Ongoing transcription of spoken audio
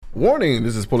Warning,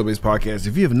 this is Polar Base Podcast.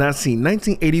 If you have not seen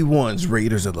 1981's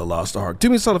Raiders of the Lost Ark, do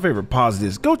me a solid favor, pause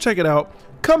this, go check it out,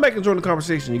 come back and join the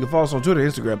conversation. You can follow us on Twitter,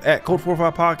 Instagram, at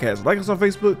Code45 Podcast. Like us on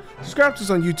Facebook, subscribe to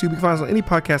us on YouTube. You can find us on any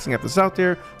podcasting app that's out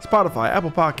there, Spotify, Apple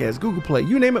Podcasts, Google Play,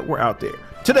 you name it, we're out there.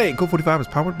 Today, Code45 is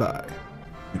powered by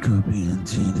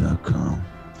CodeBNT.com.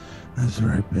 That's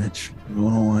right, bitch. Go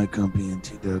on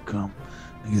CodeBNT.com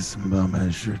and get some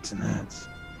bum-ass shirts and hats.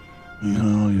 You got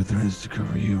all your threads to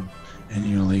cover you and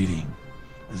your lady,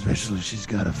 especially if she's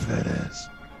got a fat ass.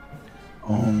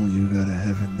 Oh, you gotta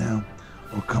have it now.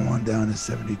 Well, come on down to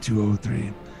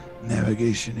 7203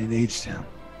 Navigation in H-Town.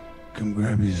 Come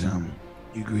grab you some,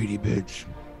 you greedy bitch.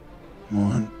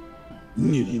 More.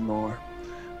 You need more.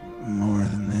 More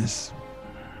than this.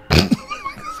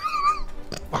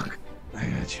 Fuck. I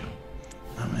got you.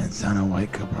 My man's on a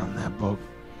white cup on that boat.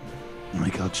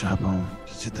 Like El Chapo.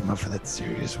 Just hit them up for that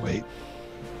serious weight.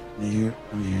 You're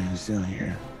still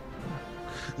here.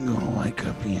 Go to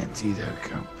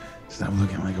whitecupent.com. Stop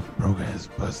looking like a broke ass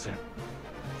buster.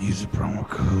 Use the promo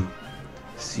code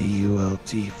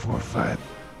CULT45.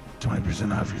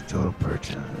 20% off your total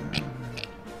purchase.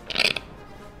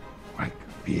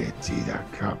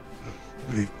 Whitecupent.com.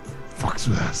 Really fucks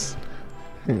with us.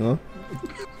 Hang on.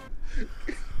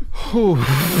 Oh,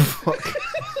 fuck.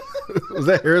 Was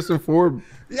that Harrison Ford?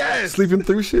 Yes. Sleeping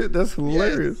through shit? That's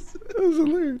hilarious. Yes. That was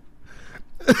hilarious.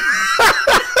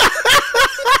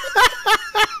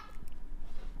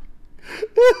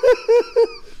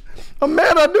 I'm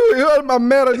mad I knew it. I'm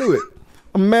mad I knew it.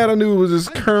 I'm mad I knew it was this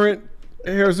current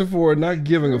Harrison Ford not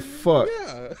giving a fuck.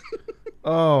 Yeah.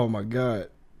 Oh my God.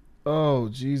 Oh,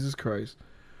 Jesus Christ.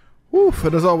 Woof.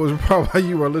 And as always, we're proud of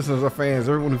you, our listeners, our fans,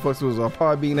 everyone who fucks with us, our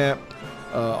Podbean app,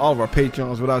 all of our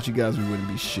Patreons. Without you guys, we wouldn't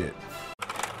be shit.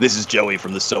 This is Joey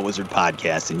from the So Wizard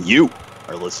Podcast, and you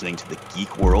are listening to the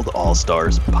Geek World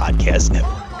All-Stars Podcast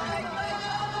Network.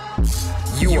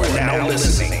 You are now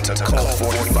listening to Cult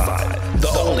 45, the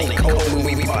only cult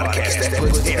movie podcast that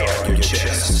puts air on your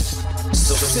chest.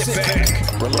 So sit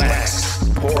back, relax,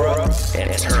 pour up,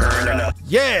 and turn up.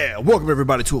 Yeah, welcome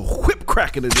everybody to a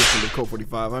whip-cracking edition of Code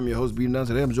 45. I'm your host, Beaton Dunn.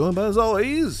 Today I'm joined by, as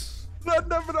always...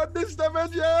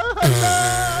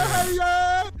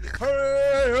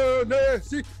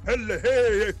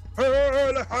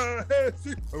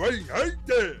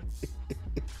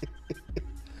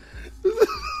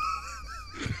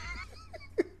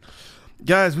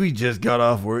 Guys, we just got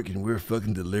off work and we're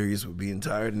fucking delirious with being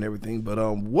tired and everything. But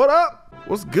what up?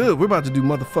 What's good? We're about to do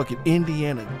motherfucking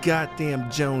Indiana goddamn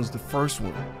Jones, the first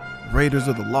one. Raiders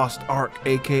of the Lost Ark,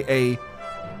 aka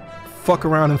fuck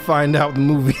around and find out the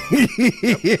movie.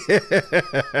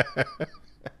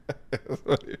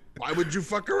 Why would you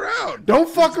fuck around? Don't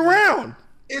fuck around.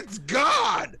 It's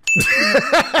God.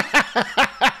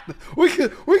 we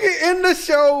can end the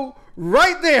show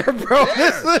right there, bro.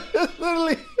 Yeah. It's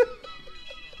literally.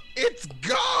 It's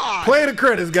God. Play the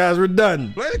credits, guys. We're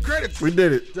done. Play the credits. We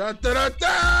did it. Da, da, da,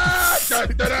 da, da,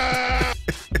 da, da.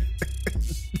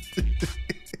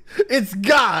 It's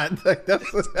God. That's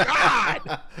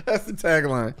God. That's the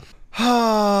tagline.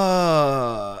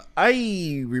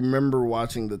 I remember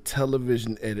watching the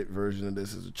television edit version of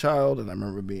this as a child, and I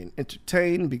remember being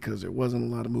entertained because there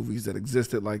wasn't a lot of movies that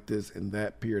existed like this in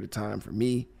that period of time for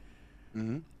me.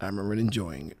 Mm-hmm. I remember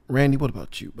enjoying it. Randy, what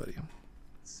about you, buddy?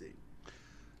 Let's see.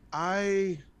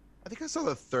 I think I saw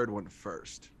the third one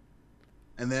first,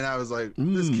 and then I was like,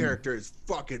 this character is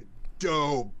fucking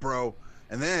dope, bro.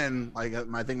 And then, like,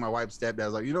 I think my wife's stepdad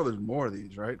was like, you know, there's more of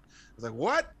these, right? I was like,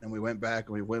 what? And we went back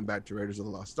to Raiders of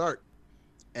the Lost Ark.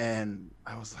 And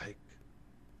I was like,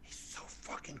 he's so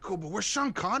fucking cool, but where's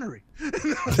Sean Connery? And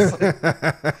I was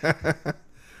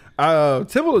like,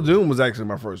 Temple of Doom was actually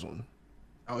my first one.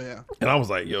 oh, yeah. And I was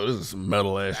like, yo, this is some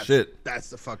metal ass shit. That's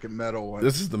the fucking metal one.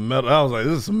 This is the metal. I was like,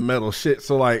 this is some metal shit.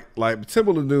 So, like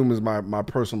Temple of Doom is my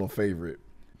personal favorite.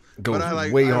 Goes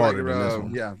way harder than this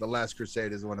one. Yeah, The Last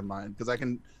Crusade is one of mine because I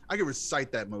can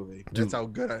recite that movie. That's how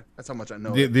good. That's how much I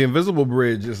know. The Invisible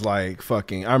Bridge is like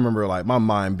fucking. I remember like my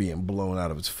mind being blown out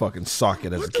of its fucking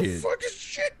socket as a kid. What the fucking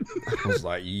shit? I was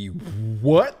like,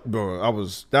 what, bro?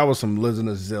 That was some Legend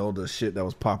of Zelda shit that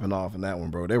was popping off in that one,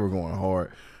 bro. They were going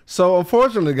hard. So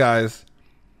unfortunately, guys,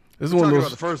 this is one of those.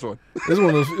 About the first one. This is one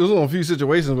of those. It was one of a few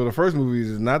situations where the first movie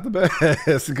is not the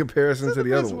best in comparison to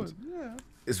the other ones. Yeah.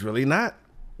 It's really not.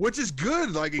 Which is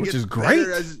good. Like it which gets is great.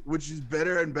 Which is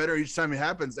better and better each time it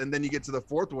happens. And then you get to the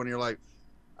fourth one, you're like,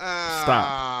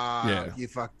 stop. Yeah, you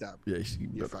fucked up. Yeah,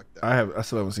 you fucked up. I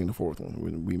still haven't seen the fourth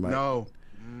one. We might. No,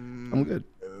 I'm good.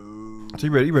 No. So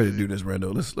you ready to do this,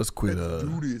 Rando? Let's quit. Let's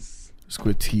do this. Let's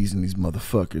quit teasing these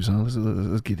motherfuckers, huh?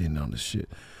 Let's get in on this shit.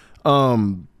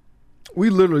 we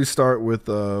literally start with,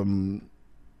 you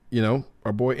know,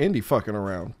 our boy Indy fucking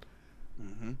around.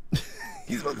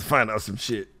 He's about to find out some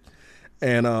shit.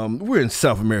 And we're in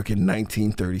South America in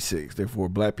 1936. Therefore,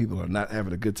 black people are not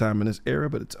having a good time in this era,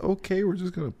 but it's okay. We're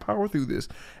just going to power through this.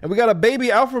 And we got a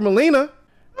baby Alfred Molina.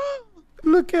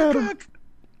 Look at him.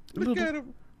 Look at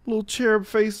him. Little cherub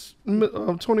face,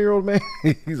 20-year-old man.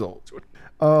 He's old.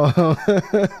 I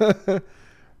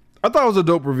thought it was a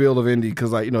dope reveal of Indy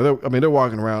because, like, you know, they're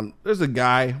walking around. There's a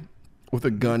guy with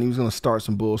a gun. He was going to start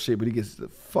some bullshit, but he gets the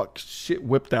fuck shit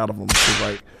whipped out of him. So,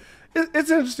 like, it's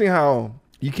interesting how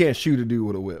you can't shoot a dude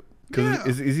with a whip.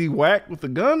 Because is he whack with the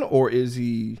gun or is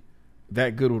he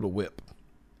that good with a whip?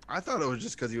 I thought it was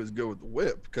just because he was good with the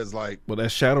whip. Because, like, well, that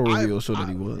shadow reveal showed that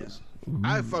he was. Yeah.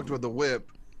 I fucked with the whip,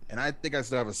 and I think I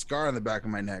still have a scar on the back of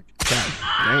my neck.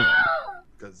 Damn.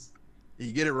 Because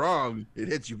you get it wrong, it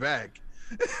hits you back.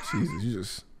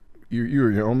 Jesus, you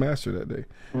were your own master that day.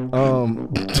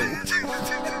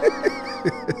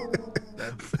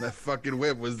 That fucking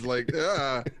whip was like,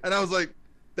 and I was like,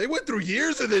 they went through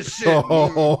years of this shit.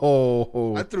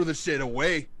 Oh. I threw the shit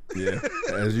away. Yeah,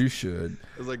 as you should.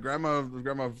 It was like grandma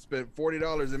spent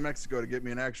 $40 in Mexico to get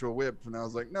me an actual whip, and I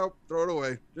was like, nope, throw it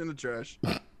away in the trash.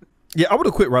 Yeah, I would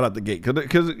have quit right out the gate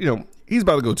because you know he's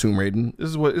about to go tomb raiding. This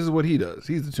is what he does.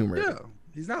 He's the tomb raider. Yeah,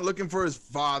 he's not looking for his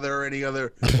father or any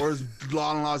other or his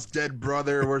long lost dead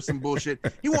brother or some bullshit.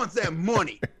 He wants that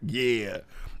money. Yeah,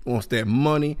 he wants that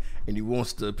money, and he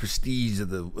wants the prestige of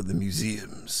the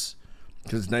museums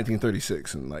because it's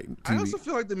 1936 and like. TV. I also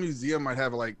feel like the museum might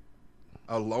have like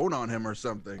a loan on him or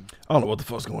something. I don't know what the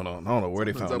fuck's going on. I don't know where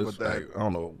they found this. I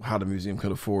don't know how the museum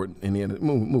could afford in the end.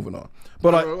 Moving on,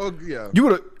 but like, you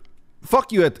would have.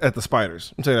 Fuck you at the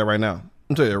Spiders. I'm telling you that right now.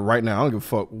 I don't give a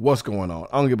fuck what's going on.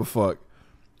 I don't give a fuck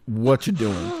what you're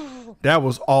doing. That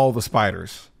was all the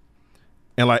Spiders.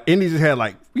 And like Indy just had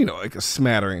like, you know, like a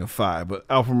smattering of 5, but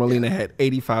Alfred Molina had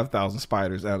 85,000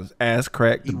 spiders out of his ass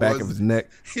crack, the back of his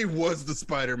neck. He was the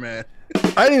Spider-Man.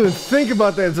 I didn't even think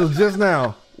about that until just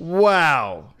now.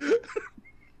 Wow.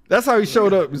 That's how he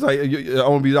showed up. He's like, I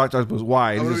want to be Dr. Octopus.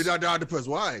 Why? I want to be Dr. Octopus.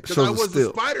 Why? Because I was the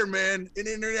Spider-Man in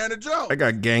Indiana Jones. I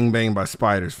got gangbanged by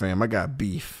spiders, fam. I got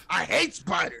beef. I hate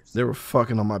spiders. They were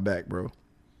fucking on my back, bro.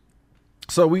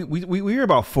 So we hear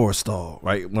about Forrestal,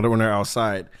 right? When they're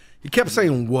outside. He kept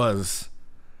saying was.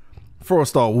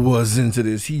 Forrestal was into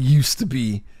this. He used to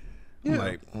be. Yeah.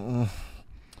 Like,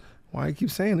 why you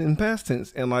keep saying it in past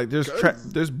tense? And like,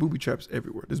 there's booby traps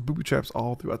everywhere. There's booby traps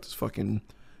all throughout this fucking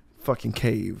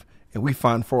cave, and we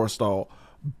find Forrestal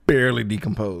barely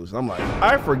decomposed. I'm like,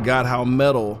 I forgot how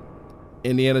metal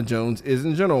Indiana Jones is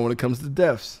in general when it comes to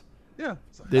deaths. Yeah,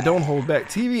 they don't hold back.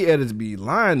 TV edits be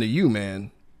lying to you,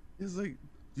 man. It's like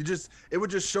it would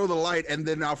just show the light and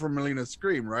then Alfred Molina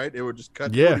scream, right? It would just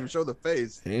cut. Yeah, it wouldn't even show the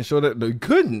face. He didn't show that. No, he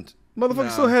couldn't. Motherfucker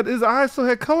still had his eyes still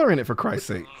had color in it. For Christ's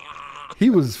sake,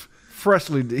 he was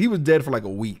dead for like a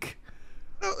week.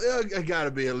 It got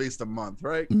to be at least a month,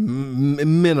 right?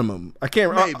 Minimum. I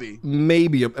can't.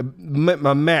 Maybe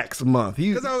my max month.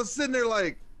 Because I was sitting there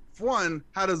like, one,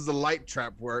 how does the light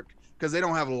trap work? Because they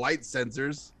don't have light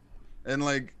sensors, and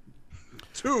like,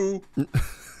 2,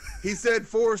 he said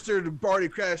Forrester had already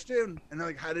crashed in, and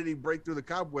like, how did he break through the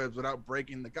cobwebs without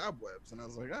breaking the cobwebs? And I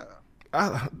was like,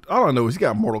 all I know is he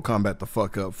got Mortal Kombat the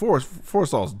fuck up.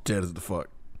 Forrestal's dead as the fuck.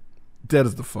 Dead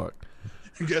as the fuck.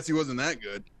 I guess he wasn't that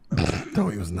good. No,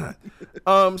 he was not.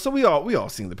 So we all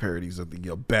seen the parodies of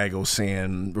the bag of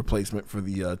sand replacement for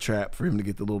the trap for him to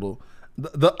get the little.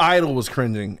 The idol was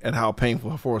cringing at how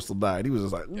painful Forrestal died. He was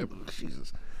just like,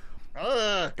 Jesus,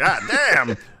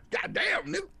 goddamn,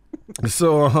 dude.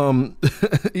 So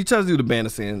he tries to do the band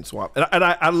of sand swap, and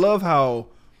I love how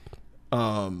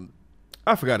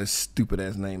I forgot his stupid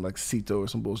ass name, like Cito or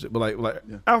some bullshit, but like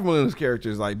Alfred Molina's character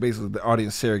is like basically the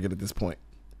audience surrogate at this point.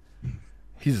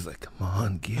 He's just like, come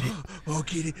on, get it. Oh,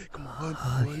 get it. Come on.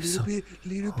 A little bit.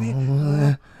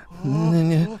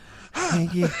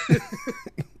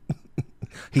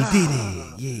 He did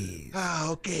it. Yeah.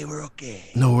 Okay, we're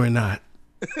okay. No, we're not.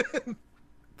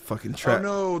 Fucking trap. Oh,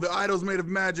 no. The idol's made of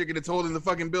magic and it's holding the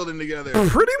fucking building together.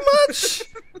 Pretty much.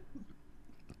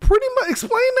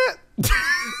 Explain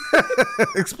that.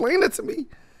 Explain it to me.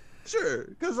 Sure.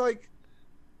 Because, like,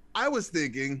 I was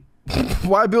thinking...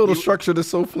 Why build a structure that's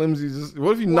so flimsy?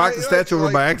 What if you knock the statue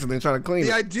over by accident trying to clean it?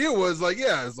 The idea was like,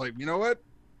 it's like, you know what?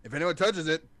 If anyone touches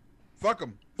it, fuck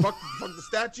them. Fuck the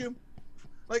statue.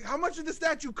 Like, how much did the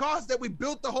statue cost that we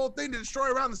built the whole thing to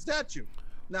destroy around the statue?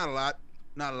 Not a lot.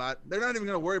 They're not even going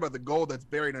to worry about the gold that's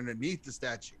buried underneath the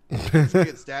statue. Just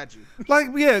get the statue. Like,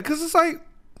 yeah, because it's like,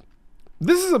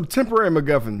 this is a temporary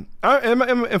MacGuffin.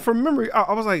 And from memory,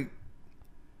 I was like,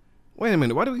 Wait a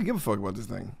minute. Why do we give a fuck about this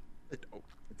thing?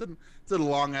 It's a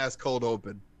long ass cold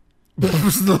open.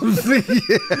 It's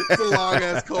It's a long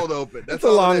ass cold open. That's a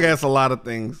all long it is. ass a lot of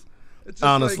things. It's just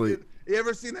Honestly. like, you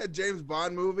ever seen that James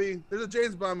Bond movie? There's a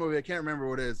James Bond movie. I can't remember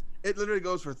what it is. It literally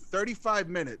goes for 35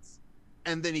 minutes,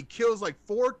 and then he kills like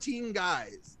 14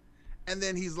 guys, and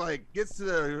then he's like gets to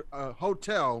the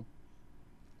hotel,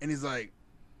 and he's like,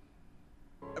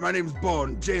 "My name's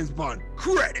Bond, James Bond."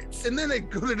 Credits, and then they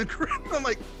go to the credits. I'm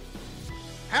like,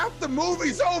 half the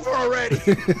movie's over already.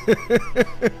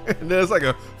 And there's like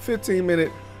a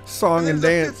 15-minute song and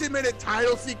There's dance. a 15-minute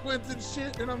title sequence and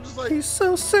shit, and I'm just like, He's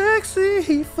so sexy,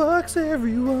 he fucks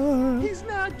everyone. he's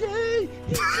not gay.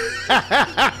 He just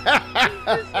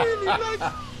really likes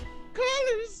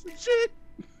colors and shit.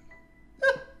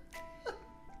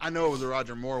 I know it was a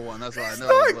Roger Moore one. That's why I know.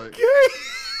 Not It's like, gay.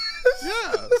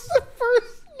 Yeah. That's the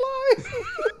first line.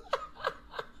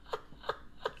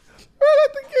 Right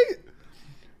at the gate.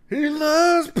 He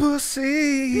loves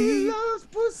pussy. he loves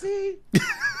pussy.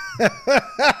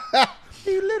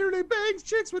 He literally bangs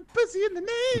chicks with pussy in the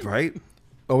name. Right?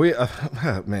 Oh, we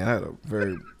man, I had a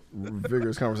very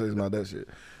vigorous conversation about that shit.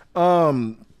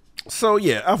 So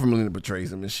yeah, Alfred Molina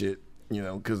betrays him and shit, you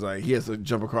know, because like he has to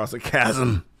jump across a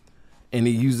chasm, and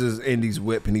he uses Indy's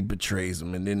whip and he betrays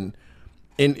him, and then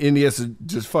Indy has to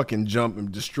just fucking jump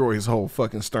and destroy his whole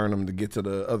fucking sternum to get to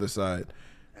the other side,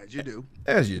 As you do.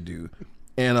 as you do.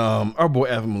 And our boy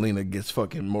Alfred Molina gets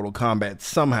fucking Mortal Kombat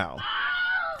somehow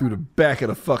through the back of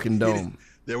the fucking dome.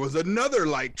 There was another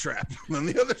light trap on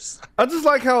the other side. I just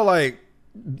like how like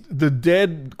the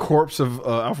dead corpse of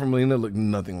Alfred Molina looked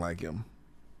nothing like him.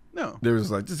 No. There was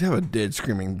like, just have a dead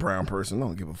screaming brown person. I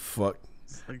don't give a fuck.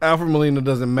 Like, Alfred Molina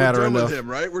doesn't we're matter done enough. with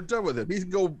him, right? We're done with him. He can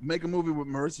go make a movie with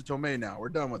Marissa Tomei now. We're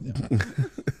done with him.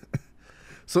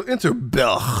 So enter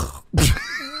Bella.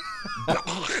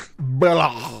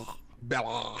 Bella.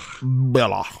 Bella.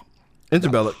 Bella. Enter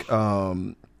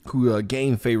Bellic, who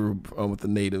gained favor with the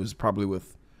natives, probably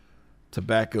with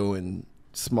tobacco and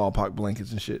smallpox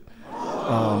blankets and shit.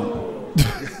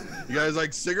 You guys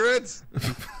like cigarettes?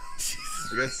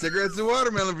 We got cigarettes and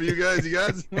watermelon for you guys. You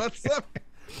guys want some?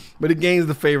 But he gains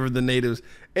the favor of the natives.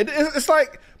 It's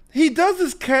like he does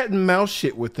this cat and mouse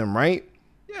shit with them, right?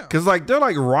 Yeah. Because like they're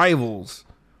like rivals.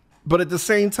 But at the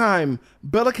same time,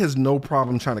 Bellic has no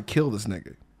problem trying to kill this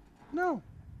nigga. No.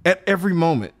 At every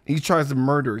moment, he tries to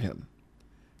murder him.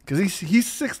 Because he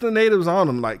sicks the natives on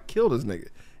him, like, kill this nigga.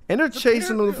 And they're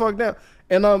chasing him the fuck down.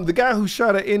 And the guy who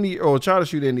shot at Indy, or tried to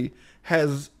shoot Indy,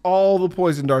 has all the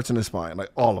poison darts in his spine.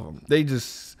 Like, all of them. They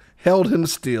just held him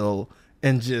still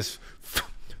and just...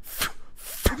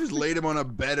 They just laid him on a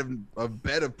bed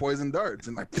of poison darts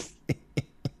and like...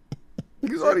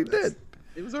 He's already dead.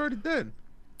 He was already dead.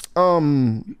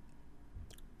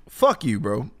 Fuck you,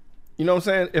 bro. You know what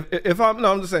I'm saying?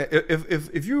 I'm just saying,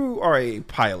 if you are a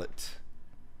pilot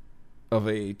of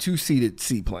a 2-seated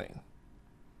seaplane,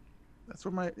 That's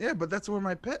where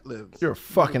my pet lives. you're a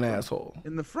fucking asshole.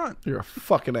 In the front. You're a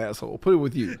fucking asshole. Put it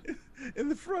with you. In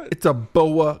the front. It's a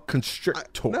boa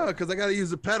constrictor. No, because I gotta use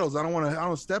the pedals. I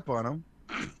don't step on them.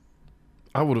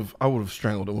 I would have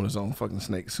strangled him with his own fucking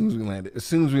snake as soon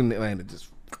as we landed. Just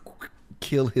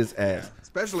kill his ass.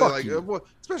 Especially Fuck like, you.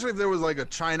 especially if there was like a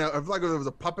China, if like there was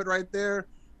a puppet right there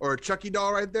or a Chucky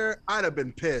doll right there, I'd have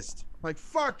been pissed. Like,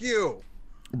 fuck you,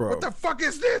 Bro. what the fuck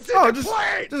is this?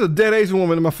 Just a dead Asian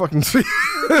woman in my fucking seat.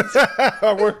 Dead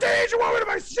Asian woman in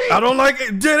my seat. I don't like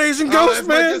it. Dead Asian Oh, ghosts,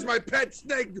 man. That's my pet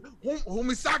snake,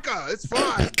 Humisaka. It's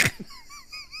fine.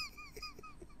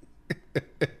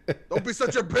 Don't be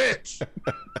such a bitch.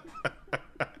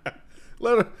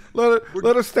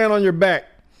 Let her stand on your back.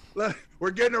 We're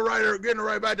getting her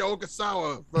right back to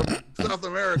Okasawa from South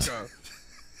America.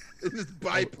 In this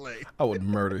biplane. I would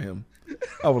murder him.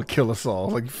 I would kill us all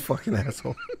like you fucking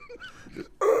asshole.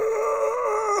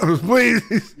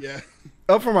 Please. Yeah.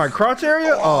 Up for my crotch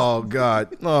area? Oh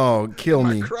God. Oh, kill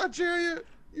My me. crotch area?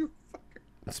 You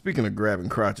fucker. Speaking of grabbing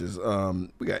crotches,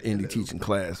 we got Indy teaching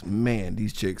class. Man,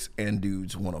 these chicks and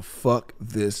dudes want to fuck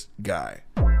this guy.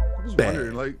 I was Bad.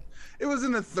 wondering, like, it was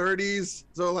in the 30s,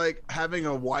 so like having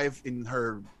a wife in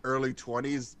her early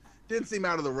 20s didn't seem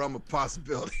out of the realm of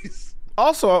possibilities.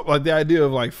 Also, like the idea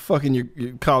of like fucking your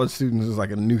college students is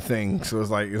like a new thing. So it's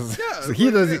like,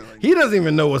 he doesn't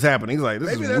even know what's happening. He's like, this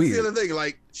Maybe is that's weird. the other thing.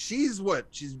 Like, she's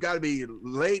got to be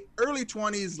early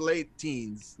 20s, late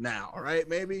teens now, right?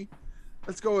 Maybe.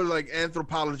 Let's go with like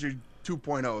anthropology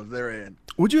 2.0. They're in.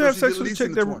 Would you So have she's sex at with a least chick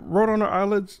in the that 20s. wrote on her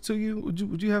eyelids to you?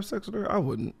 Would you have sex with her? I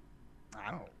wouldn't.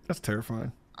 I don't. That's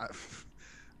terrifying. I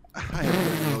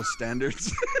have those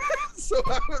standards, so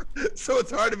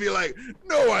it's hard to be like,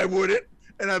 no, I wouldn't,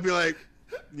 and I'd be like,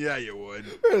 Yeah, you would.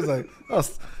 It's like,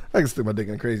 I can stick my dick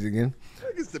in crazy again.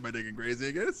 I can stick my dick in crazy,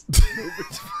 I guess.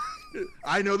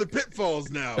 I know the pitfalls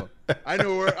now. I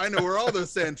know where all those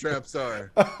sand traps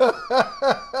are.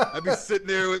 I'd be sitting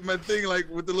there with my thing, like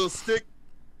with the little stick.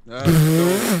 This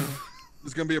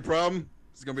is gonna be a problem.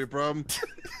 This is gonna be a problem.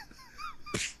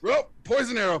 Oh,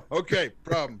 poison arrow. Okay,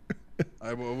 problem.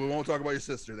 We won't talk about your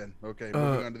sister then. Okay,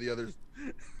 moving on to the others.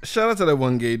 Shout out to that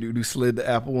one gay dude who slid the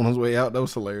apple on his way out. That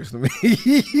was hilarious to me.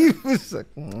 He was like,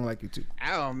 I like you too.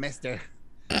 Oh, Mr.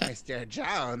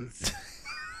 Jones.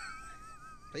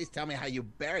 Please tell me how you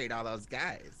buried all those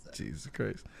guys. Jesus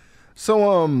Christ.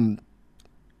 So,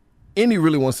 Indy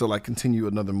really wants to like continue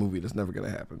another movie that's never gonna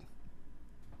happen.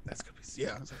 That's gonna be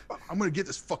I'm gonna get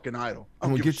this fucking idol.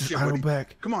 I'm gonna get this idol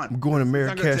back. Come on, I'm going to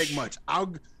Marrakesh. It's not gonna take much.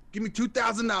 Give me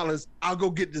 $2,000. I'll go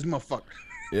get this motherfucker.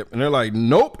 Yep, and they're like,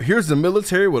 nope. Here's the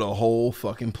military with a whole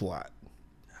fucking plot,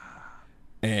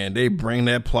 and they bring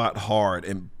that plot hard.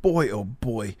 And boy, oh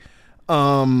boy,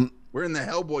 we're in the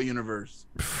Hellboy universe.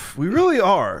 We really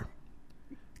are.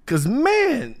 Cause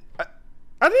man,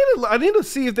 I need to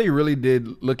see if they really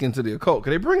did look into the occult.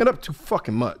 Cause they bring it up too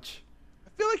fucking much.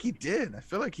 I feel like he did. I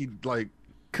feel like he like.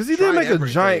 Cause he did make a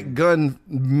giant gun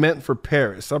meant for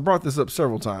Paris. I brought this up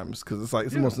several times because it's like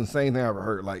it's the most insane thing I ever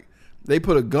heard. Like they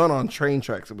put a gun on train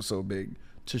tracks that was so big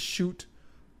to shoot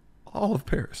all of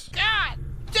Paris. God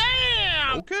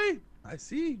damn. Okay, I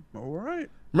see. All right.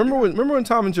 Remember when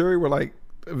Tom and Jerry were like,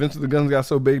 eventually the guns got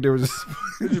so big there was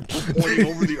just pointing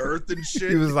over the earth and shit.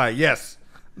 He was like, yes,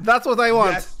 that's what they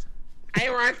want. Yes. I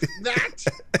want that.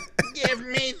 Give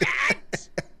me that.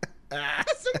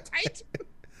 That's so tight.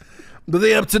 But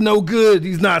they up to no good.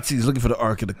 These Nazis looking for the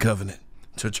Ark of the Covenant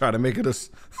to try to make it a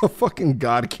fucking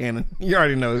God cannon. You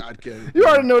already know. God cannon. You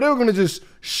already know they were gonna just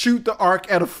shoot the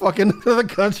Ark at a fucking other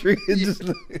country.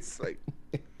 It's like,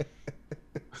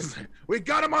 we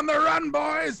got him on the run,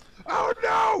 boys. Oh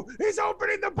no, he's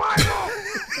opening the Bible.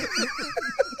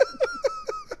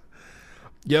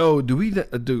 Yo,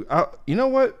 you know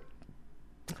what?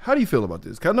 How do you feel about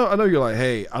this? 'Cause I know you're like,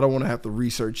 hey, I don't want to have to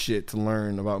research shit to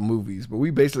learn about movies, but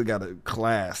we basically got a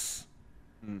class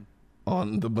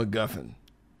on the MacGuffin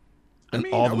and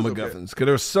all the MacGuffins. Because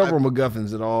there are several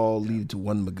MacGuffins that all lead to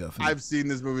one MacGuffin. I've seen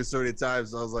this movie so many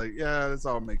times, so I was like, yeah, this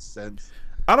all makes sense.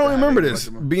 I don't remember this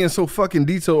being so fucking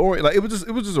detail oriented. Like it was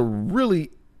just a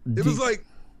really. It was like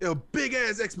a big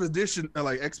ass exposition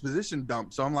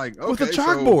dump. So I'm like, okay, with a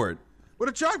chalkboard, with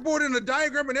a chalkboard and a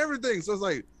diagram and everything. So it's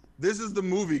like, this is the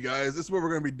movie, guys. This is what we're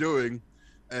gonna be doing.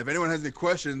 And if anyone has any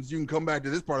questions, you can come back to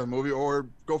this part of the movie or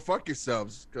go fuck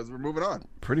yourselves because we're moving on.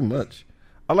 Pretty much.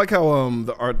 I like how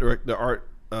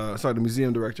the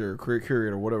museum director or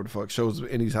curator or whatever the fuck shows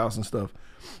Indy's house and stuff,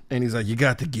 and he's like, "You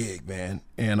got the gig, man."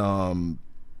 And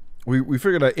we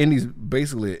figured out Indy's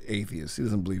basically an atheist. He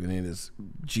doesn't believe in any of this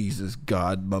Jesus,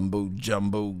 God, mumbo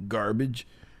jumbo garbage.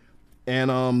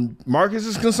 And Marcus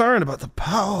is concerned about the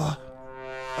power.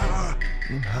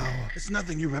 It's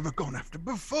nothing you've ever gone after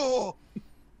before.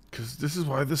 Because this is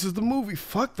why this is the movie.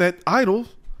 Fuck that idol.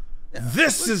 Yeah,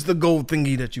 this is the gold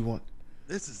thingy that you want.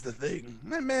 This is the thing.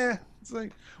 Man, it's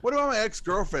like, what about my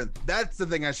ex-girlfriend? That's the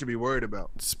thing I should be worried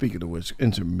about. Speaking of which,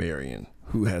 enter Marion,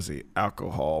 who has a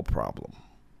alcohol problem.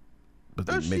 But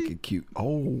they make it cute.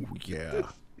 Oh, yeah.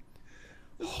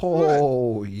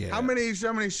 Oh, yeah. How many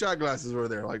shot glasses were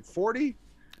there? Like 40?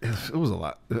 It was a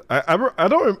lot. I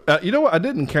don't. You know what? I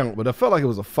didn't count, but I felt like it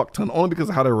was a fuck ton, only because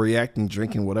of how they were reacting,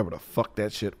 drinking, whatever the fuck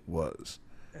that shit was.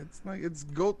 It's like it's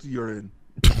goat urine.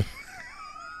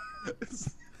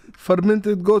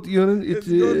 Fermented goat urine.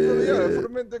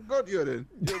 Fermented goat urine.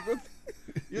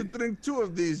 You drink 2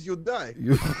 of these, you die.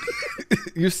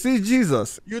 You see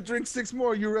Jesus. You drink 6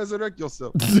 more, you resurrect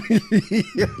yourself.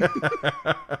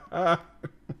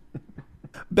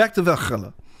 Back to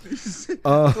Valhalla.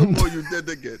 More you dead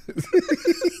again.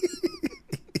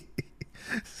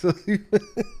 So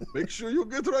make sure you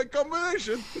get the right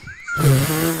combination.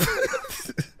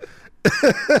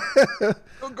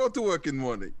 Don't go to work in the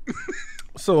morning.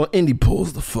 So Indy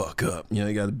pulls the fuck up. You know,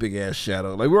 he got a big ass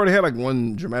shadow. Like we already had like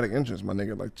one dramatic entrance, my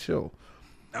nigga. Like chill.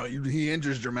 No, he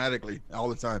injures dramatically all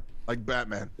the time, like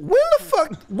Batman. When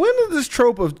did this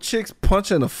trope of chicks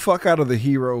punching the fuck out of the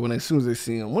hero when as soon as they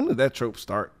see him? When did that trope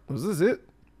start? Was this it?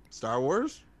 Star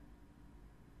Wars?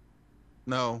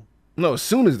 No, as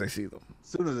soon as they see them. As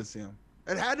soon as they see them.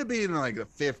 It had to be in like the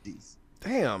 50s.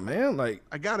 Damn, man. Like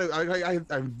I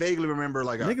vaguely remember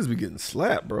like niggas be getting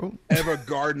slapped, bro. Eva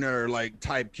Gardner like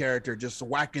type character just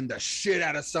whacking the shit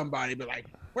out of somebody, but like,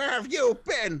 where have you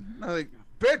been? I'm like,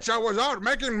 bitch, I was out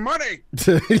making money.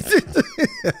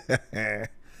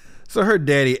 So her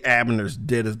daddy Abner's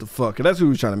dead as the fuck. And that's who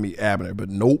was trying to meet, Abner, but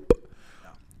nope.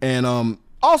 And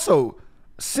also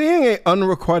seeing a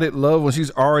unrequited love when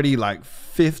she's already like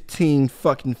 15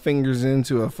 fucking fingers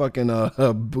into a fucking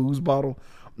booze bottle,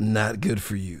 not good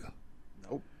for you.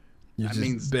 Nope. You're That just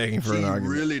means begging for an she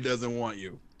argument. really doesn't want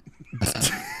you.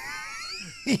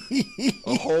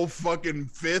 A whole fucking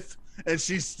fifth, and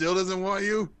she still doesn't want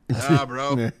you? Nah,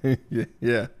 bro.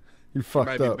 yeah. You fucked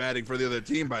Might be up. batting for the other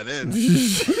team by then.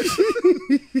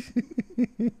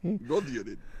 Go to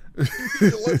you,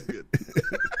 you're lesbian.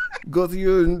 Go to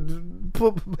you and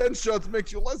put 10 shots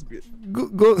makes you lesbian.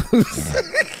 go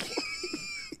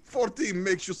 14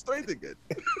 makes you straight again.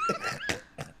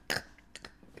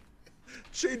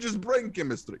 Changes brain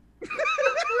chemistry.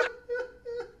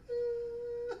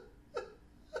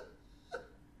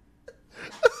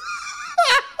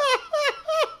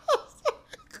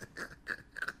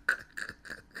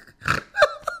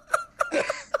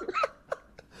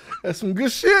 That's some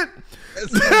good shit.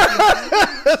 That's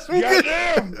Some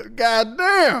Goddamn. good.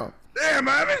 Goddamn. Damn,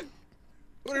 Ivan.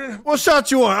 What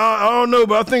shot you on? I don't know,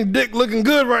 but I think Dick looking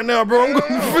good right now, bro. I'm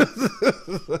going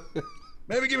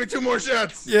Maybe give me 2 more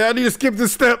shots. yeah, I need to skip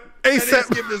this step I need to ASAP.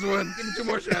 skip this one. Give me 2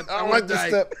 more shots. I don't wanna like this die.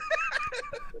 step.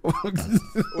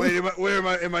 Wait, where am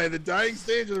I? Am I in the dying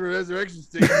stage or the resurrection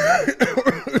stage?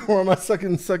 Or am I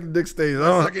sucking dick stage?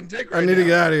 I Sucking dick I right need to now.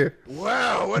 get out of here.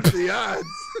 Wow, what's the odds?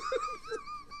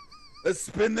 Let's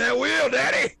spin that wheel,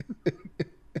 Daddy.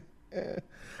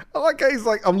 I like how he's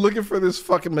like, I'm looking for this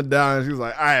fucking medallion. She's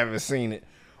like, I haven't seen it.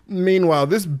 Meanwhile,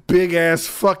 this big ass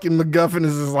fucking MacGuffin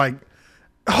is just like,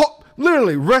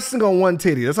 literally resting on one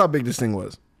titty. That's how big this thing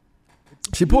was.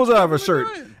 She pulls it out of her shirt.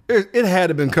 It had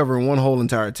to have been covering one whole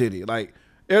entire titty. Like,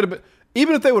 it would have been,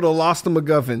 even if they would have lost the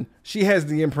MacGuffin, she has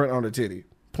the imprint on her titty.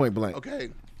 Point blank. Okay,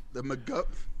 the MacGuffin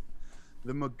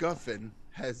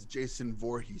has Jason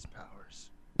Voorhees powers,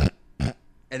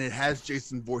 and it has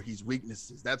Jason Voorhees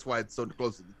weaknesses. That's why it's so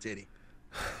close to the titty.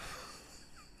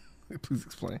 Please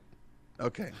explain.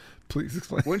 Okay, Please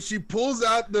explain. when she pulls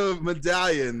out the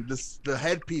medallion, the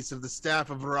headpiece of the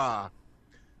Staff of Ra,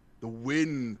 the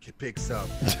wind picks up.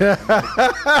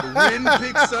 The wind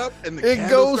picks up, and the It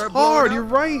candles goes start blowing hard. up. You're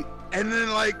right. And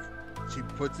then, like, she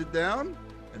puts it down,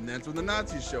 and that's when the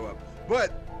Nazis show up.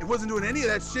 But it wasn't doing any of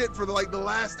that shit for the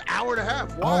last hour and a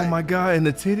half. Why? Oh my god! And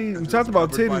the titty. We Because talked it's about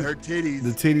covered by titties. her titties. The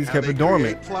titties How kept they it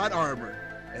dormant. create plot armor.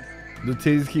 The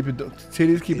titties keep it.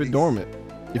 Titties keep it Titties. dormant.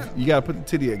 If you gotta put the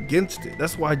titty against it.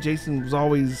 That's why Jason was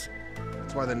always.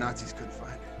 That's why the Nazis couldn't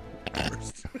find it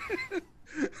first.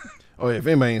 Oh yeah, if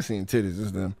anybody ain't seen titties,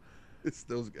 it's them It's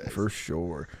those guys. for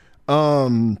sure.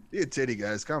 You titty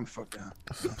guys, calm the fuck down.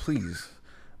 Please.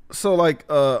 So like,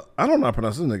 I don't know how to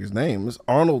pronounce this nigga's name. It's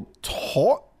Arnold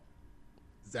Taut.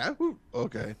 Is that who?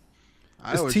 Okay.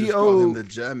 I It's always just T.O. call him the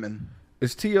German.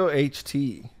 It's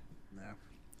T-O-H-T. No.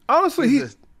 Honestly,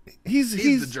 He's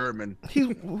he's the German.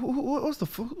 what's the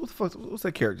fuck? What's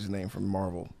that character's name from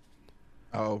Marvel?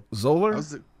 Oh. Zoller.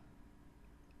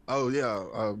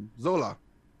 Zola.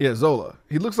 Yeah, Zola.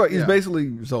 He looks like he's Yeah.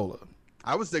 basically Zola.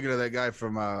 I was thinking of that guy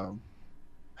from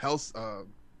is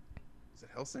it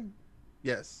Helsing?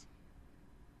 Yes.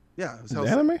 Yeah, it was The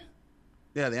Helsing. anime?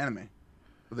 Yeah, the anime.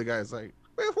 But the guy's like,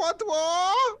 we want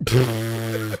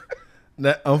war.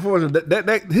 That unfortunately,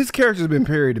 that his character's been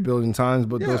parodied a billion times,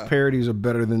 but those Yeah. parodies are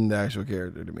better than the actual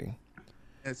character to me.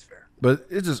 It's fair. But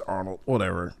it's just Arnold,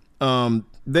 whatever.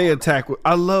 They attack.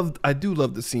 I do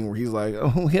love the scene where he's like,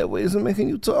 "Oh, yeah, ways of making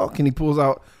you talk," and he pulls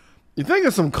out. You think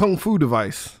it's some kung fu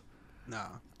device? Nah.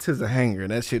 Tis a hanger, and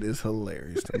that shit is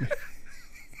hilarious to me.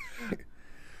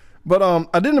 But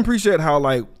I didn't appreciate how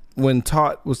like when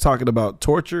Tot was talking about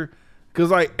torture, because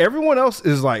like everyone else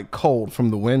is like cold from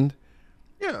the wind.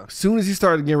 Yeah. As soon as he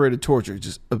started getting ready to torture,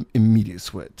 just immediate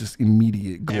sweat, just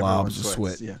immediate Everyone globs of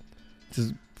sweats, sweat, Yeah.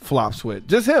 just flop sweat,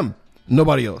 just him,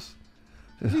 nobody else.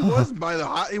 He was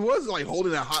he was like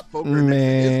holding a hot poker next to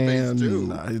Man, his face too.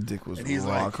 nah, his dick was And he's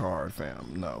rock like- hard,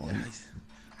 fam. No,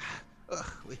 Ugh,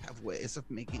 we have ways of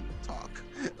making you talk.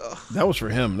 Ugh. that was for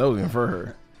him. That wasn't for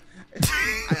her.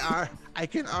 I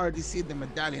can already see the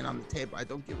medallion on the table. I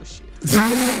don't give a shit.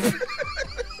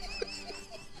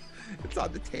 It's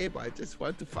on the table. I just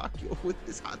want to fuck you with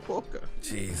this hot poker.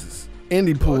 Jesus.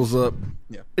 Andy pulls up.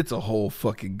 Yeah. It's a whole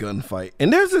fucking gunfight,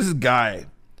 and there's this guy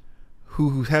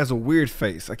who has a weird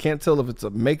face. I can't tell if it's a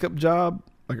makeup job,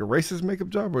 like a racist makeup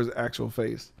job, or his actual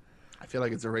face. I feel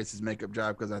like it's a racist makeup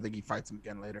job because I think he fights him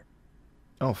again later.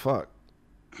 Oh fuck.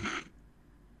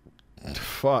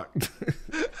 Fuck.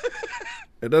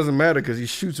 It doesn't matter because he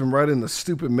shoots him right in the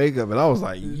stupid makeup, and I was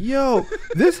like, "Yo,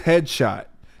 this headshot,"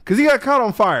 because he got caught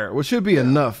on fire, which should be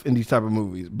enough in these type of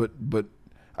movies. But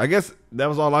I guess that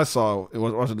was all I saw. It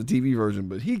was watching the TV version,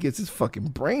 but he gets his fucking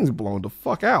brains blown the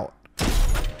fuck out.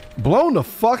 Blown the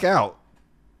fuck out.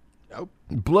 Yep.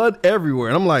 Blood everywhere.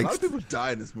 And I'm A like, lot of people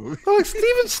died in this movie. I'm like,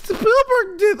 Steven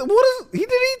Spielberg did he did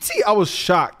E.T.? I was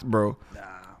shocked, bro. Nah.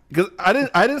 Because I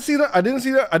didn't see that.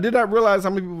 I did not realize how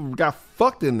many people got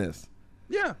fucked in this.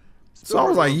 Yeah. So I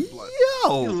was like, He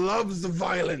yo. loves the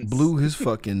violence. Blew his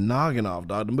fucking noggin off,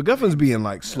 dog. The MacGuffin's being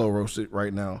like slow roasted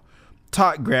right now.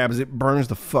 Todd grabs it, burns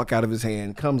the fuck out of his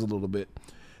hand, comes a little bit.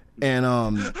 And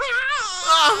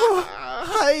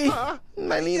hi,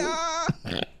 my name.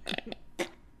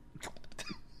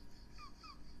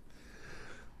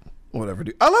 Whatever,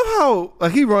 dude. I love how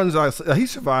like he runs, he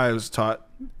survives Todd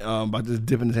by just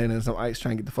dipping his hand in some ice,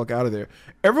 trying to get the fuck out of there.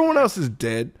 Everyone else is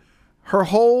dead. Her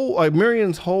whole like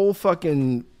Marion's whole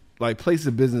fucking like place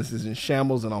of business is in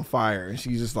shambles and on fire, and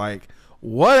she's just like,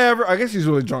 whatever. I guess she's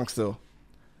really drunk still.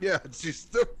 Yeah, she's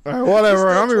still. All right, whatever.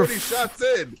 She's I'm still your 20 shots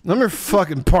in. I'm your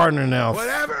fucking partner now.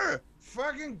 Whatever.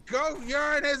 Fucking goat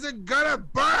urine isn't gonna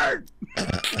burn.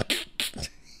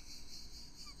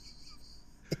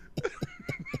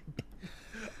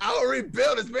 I'll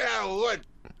rebuild this man out of wood.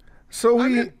 So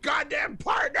I'm we, your goddamn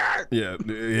partner. yeah.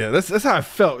 That's how I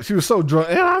felt. She was so drunk,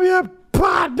 and I'm your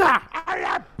partner. I'm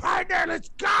your partner. Let's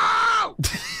go.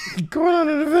 Going on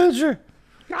an adventure.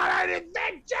 Go on an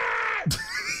adventure.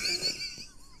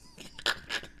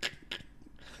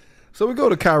 So we go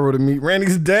to Cairo to meet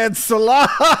Randy's dad, Salah.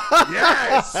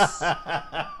 Yes.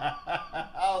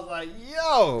 I was like,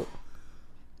 yo,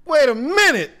 wait a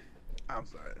minute. I'm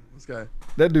sorry. This guy.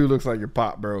 That dude looks like your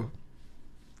pop, bro.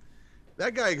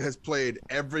 That guy has played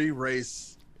every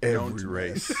race. known Every to man.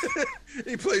 race.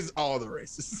 He plays all the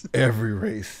races. Every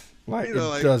race. Like, You know, it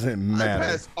like, doesn't I matter.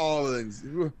 pass all the things.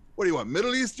 What do you want?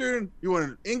 Middle Eastern? You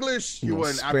want English? You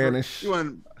want Spanish? You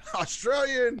want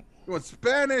Australian? You want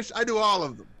Spanish? I do all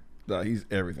of them. Nah, he's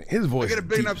everything. His voice I get a is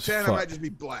big deep enough as tan, I fuck. might just be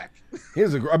black.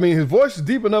 His voice is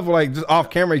deep enough, like, just off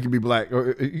camera, he could be black.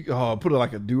 Or put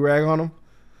like a do-rag on him.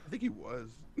 I think he was.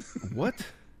 What?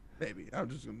 Maybe. I'm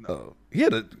just gonna know. He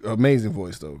had an amazing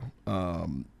voice, though.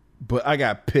 But I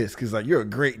got pissed because, like, you're a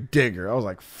great digger. I was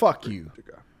like, fuck you.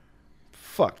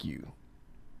 Fuck you.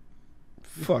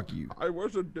 Fuck you. I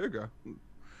was a digger.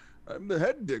 I'm the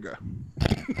head digger.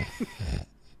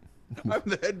 I'm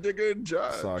the head digger in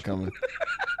charge. Saw it coming.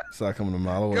 Saw it coming a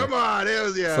mile away. Come on, it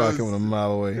was Saw it coming a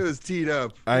mile away. It was teed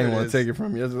up. I didn't want to take it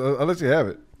from you. I'll let you have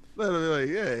it. Let him be like,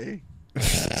 yay.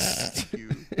 Thank you.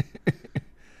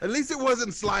 At least it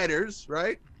wasn't Sliders,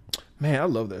 right? Man, I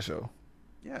love that show.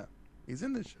 Yeah, he's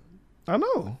in this show. I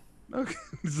know. Okay,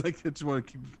 it's like I just want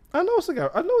to keep. I know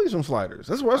I know he's from Sliders.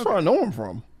 That's where I know him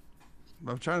from.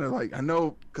 I'm trying to I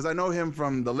know because I know him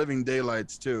from The Living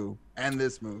Daylights too, and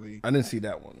this movie. I didn't see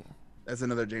that one. That's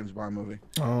another James Bond movie.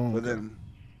 Oh. But then,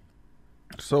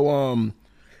 So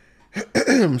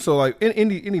so like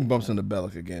Indy bumps into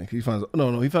Bellic again. He finds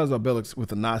out Bellic's with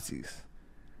the Nazis.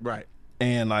 right.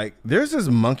 And like there's this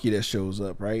monkey that shows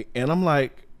up, right? And I'm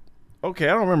like, okay,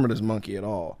 I don't remember this monkey at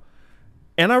all.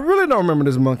 And I really don't remember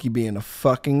this monkey being a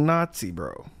fucking Nazi,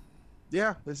 bro.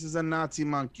 Yeah, this is a Nazi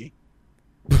monkey.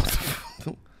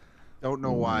 Don't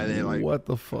know why they like. What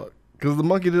the fuck? Because the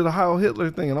monkey did a Heil Hitler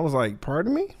thing, and I was like,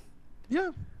 pardon me? Yeah,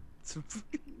 it's a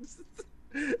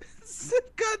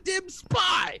goddamn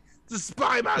spy. It's a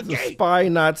spy monkey. It's a spy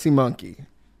Nazi monkey.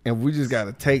 And we just got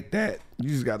to take that. You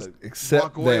just got to accept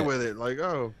Walk away that. with it. Like,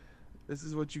 oh, this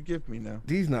is what you give me now.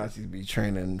 These Nazis be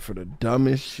training for the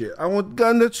dumbest shit. I want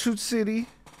gun that shoots city.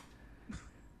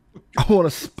 I want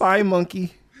a spy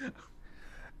monkey.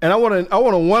 And I want a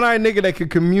one-eyed nigga that could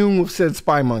commune with said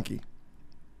spy monkey.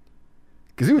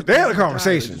 Because they had a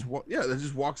conversation. That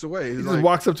just walks away. He He's just like,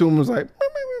 walks up to him and was like,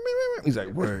 he's like,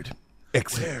 word.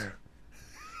 Excellent.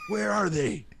 where are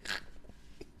they?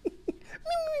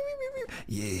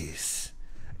 Yes.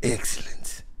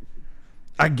 Excellent.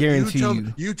 I guarantee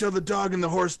You tell the dog and the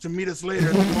horse to meet us later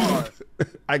in the bar.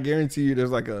 I guarantee you there's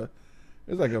like a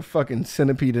fucking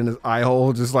centipede in his eye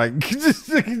hole, just like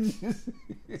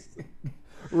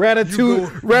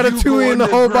Ratatouille in the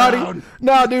whole body. underground.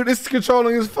 Nah, dude, it's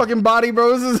controlling his fucking body,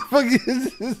 bro. This is fucking.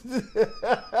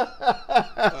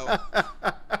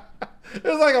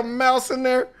 There's like a mouse in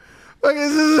there. Like,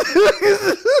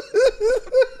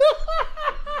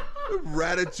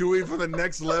 Ratatouille from the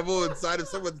next level inside of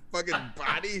someone's fucking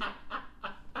body.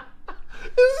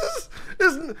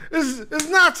 It's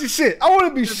Nazi shit. I want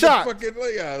to be Just shocked.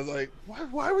 I was like,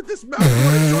 why would this mouse want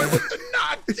to join with the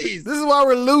Nazis? This is why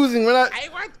we're losing. I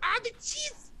want all the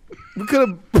cheese. We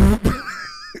could have,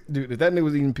 dude. If that nigga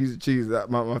was eating a piece of cheese,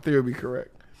 my theory would be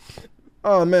correct.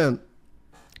 Oh man,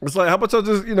 it's like, how about y'all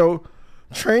just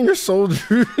train your soldiers,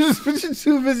 but you're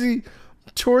too busy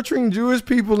torturing Jewish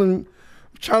people and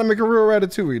trying to make a real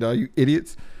ratatouille, dog. You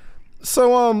idiots.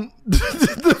 So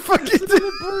the fucking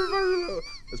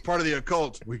as part of the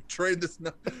occult, we trained this.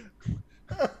 Mein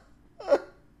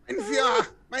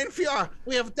Führer,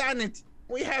 we have done it.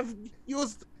 We have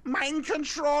used mind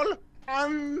control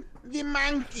on the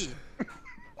monkey.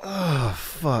 Oh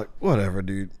fuck, whatever,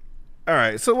 dude. All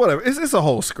right, so whatever. It's a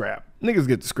whole scrap. Niggas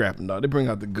get to scrapping, dog. They bring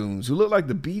out the goons who look like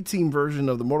the B team version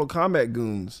of the Mortal Kombat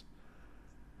goons.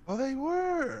 Oh, they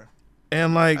were.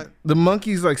 And like the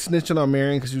monkey's like snitching on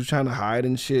Marion because she was trying to hide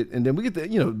and shit. And then we get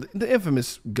the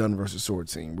infamous gun versus sword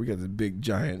scene. We got this big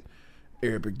giant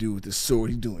Arabic dude with the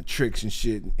sword. He's doing tricks and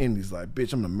shit. And Indy's like,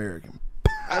 "Bitch, I'm an American."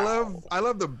 I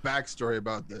love the backstory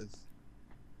about this.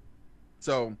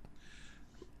 So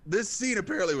this scene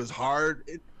apparently was hard.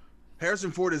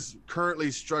 Harrison Ford is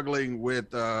currently struggling with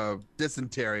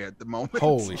dysentery at the moment.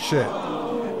 Holy shit!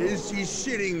 He's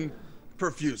shitting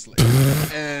profusely,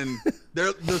 and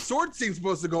the sword scene's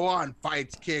supposed to go on,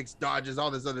 fights, kicks, dodges,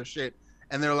 all this other shit,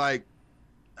 and they're like,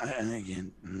 I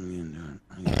can't do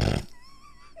it.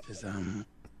 Just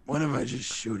what if I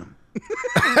just shoot him?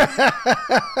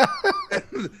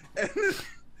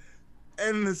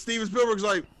 and Steven Spielberg's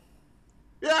like,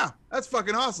 yeah, that's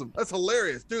fucking awesome. That's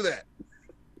hilarious. Do that.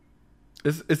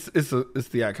 It's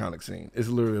the iconic scene. It's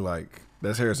literally like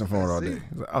that's Harrison Ford all day.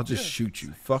 He's like, I'll just shoot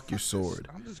you. Fuck your sword.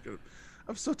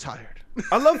 I'm so tired.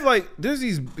 I love like there's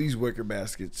these wicker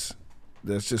baskets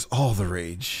that's just all the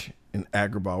rage in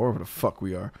Agrabah, wherever the fuck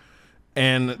we are.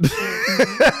 And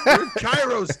We're in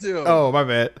Cairo still. Oh, my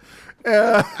bad.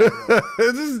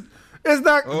 It's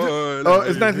not.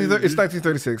 It's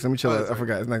 1936. Let me chill out. I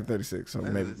forgot. It's 1936. So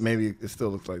maybe it still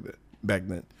looks like that back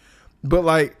then. But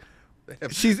like,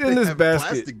 she's in this basket.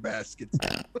 Plastic baskets.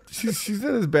 she's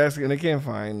in this basket and they can't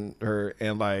find her.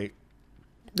 And like,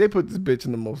 they put this bitch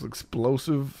in the most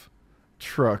explosive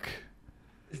truck.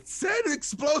 It said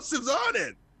explosives on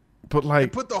it. But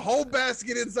like, put the whole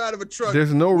basket inside of a truck.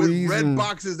 There's no with reason. Red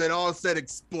boxes that all said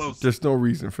explosives. There's no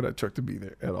reason for that truck to be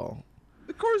there at all.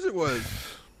 Of course it was.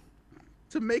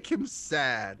 To make him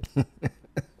sad.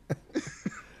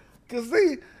 Cause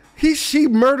she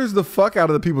murders the fuck out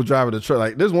of the people driving the truck.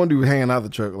 Like there's one dude hanging out of the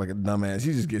truck like a dumbass.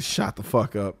 He just gets shot the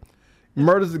fuck up.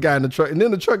 Murders the guy in the truck, and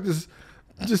then the truck just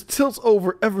tilts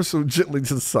over ever so gently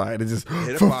to the side and just.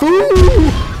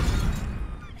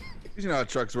 You know how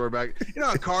trucks were back. You know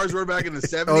how cars were back in the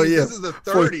 70s. Oh, yeah. This is the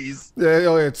 30s.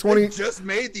 Yeah, 20. They just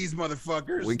made these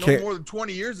motherfuckers. No more than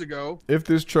 20 years ago. If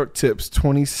this truck tips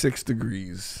 26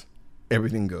 degrees,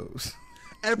 everything goes.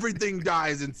 Everything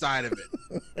dies inside of it.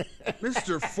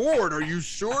 Mr. Ford, are you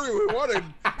sure we want to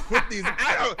put these?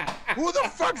 Who the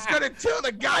fuck's gonna tilt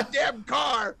a goddamn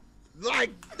car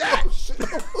like that?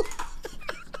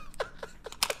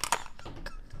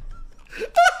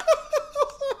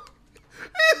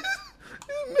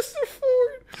 Mr.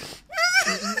 Ford.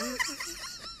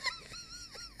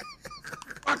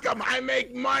 Fuck him. I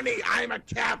make money. I'm a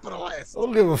capitalist. I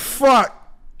don't give a fuck.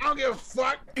 I don't give a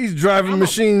fuck. These driving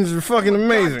machines are fucking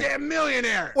amazing. Goddamn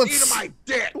millionaire. Eat my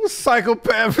dick. What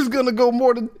psychopath is gonna go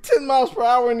more than 10 miles per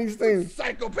hour in these things?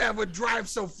 Psychopath would drive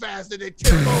so fast that they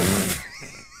tip over.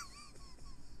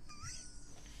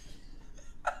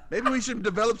 Maybe we should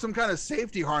develop some kind of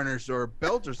safety harness or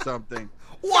belt or something.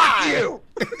 Why? You.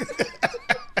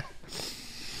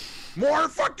 More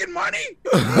fucking money?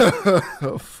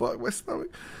 Oh, fuck, my stomach.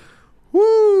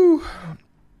 Woo.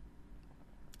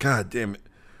 God damn it.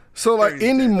 So, like,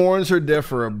 Indy mourns her death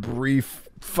for a brief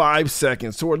 5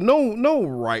 seconds. So, no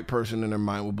right person in their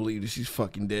mind will believe that she's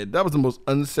fucking dead. That was the most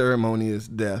unceremonious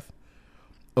death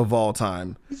of all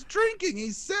time. He's drinking.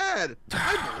 He's sad.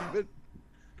 I believe it.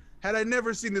 Had I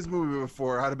never seen this movie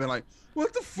before, I'd have been like,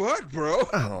 what the fuck, bro?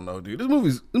 I don't know, dude. This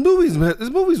movie's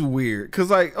weird. Cause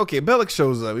like, okay, Bellic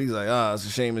shows up. He's like, it's a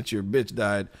shame that your bitch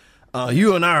died.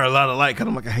 You and I are a lot alike. And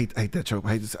I'm like, I hate that trope.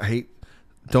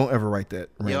 Don't ever write that.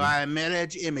 You are a mirror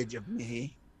image of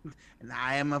me, and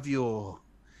I am of you.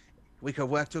 We could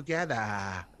work together.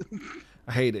 I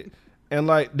hate it. And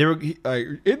like,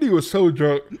 Indy was so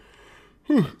drunk.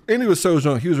 Indy was so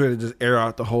drunk. He was ready to just air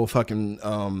out the whole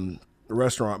fucking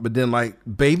restaurant. But then like,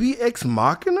 baby ex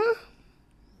machina.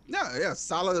 Yeah,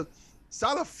 Sallah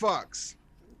fucks.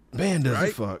 Man, does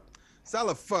he fuck.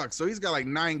 Sallah fucks. So he's got like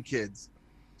 9 kids.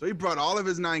 So he brought all of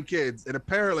his 9 kids, and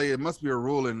apparently it must be a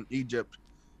rule in Egypt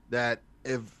that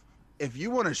if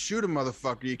you want to shoot a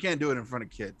motherfucker, you can't do it in front of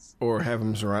kids. Or have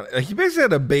him surrounded. Like, he basically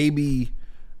had a baby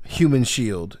human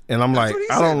shield. And I'm like,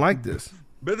 I don't like this.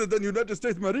 Better than United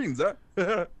States Marines, huh?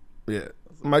 Yeah.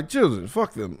 My children,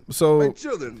 fuck them. So my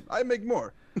children, I make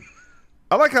more.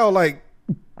 I like how like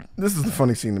this is the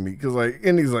funny scene to me because like,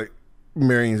 and he's like,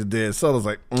 Marion's dead. Sutto's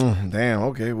like, damn,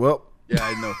 okay, well. Yeah,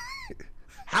 I know.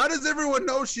 How does everyone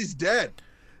know she's dead?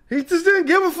 He just didn't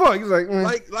give a fuck. He's like,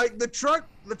 Like the truck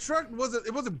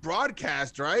wasn't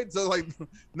broadcast, right? So like,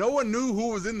 no one knew who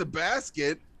was in the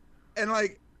basket, and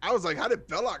like, I was like, how did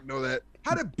Belloc know that?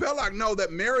 How did Belloc know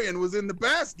that Marion was in the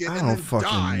basket I and don't then fucking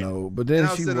died? know. But then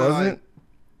she sitting there wasn't.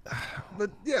 But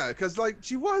yeah, because like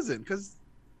she wasn't, because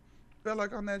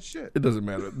Belloc on that shit. It doesn't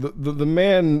matter. The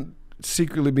man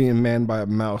secretly being manned by a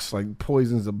mouse like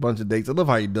poisons a bunch of dates. I love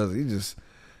how he does it. He just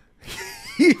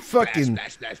he fucking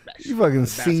he fucking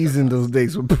seasoned those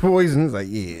dates with poison. It's like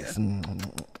yes,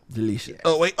 delicious.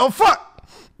 Oh wait, oh fuck.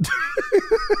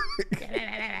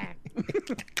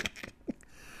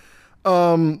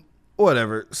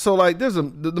 Whatever. So like, there's the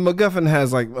MacGuffin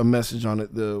has like a message on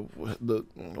it. The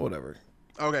whatever.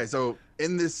 Okay, so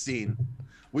in this scene,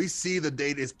 we see the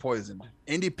date is poisoned.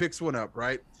 Indy picks one up,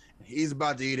 right? He's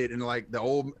about to eat it, and like the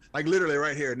old, like literally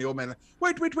right here, and the old man,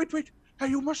 wait. Hey,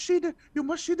 you must see the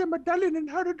medallion and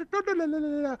how did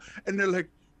and they're like,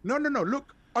 no,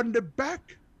 look on the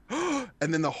back.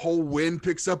 And then the whole wind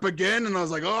picks up again, and I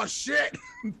was like, oh shit.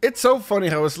 It's so funny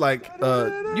how it's like,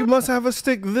 you must have a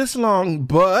stick this long,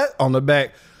 but on the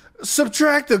back,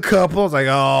 subtract a couple. It's like,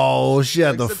 oh,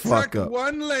 shut the fuck up.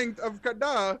 One length of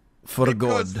kada for the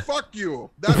because god. Fuck you.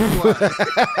 That's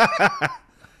why.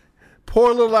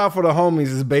 Poor little out for the homies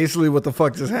is basically what the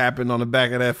fuck just happened on the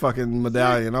back of that fucking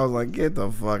medallion. I was like, get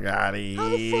the fuck out of here. How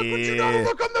the fuck would you know to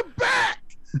look on the back?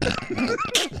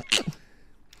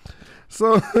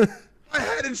 So I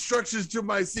had instructions to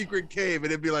my secret cave,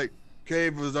 and it'd be like,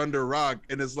 cave was under rock,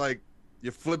 and it's like,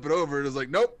 you flip it over, and it's like,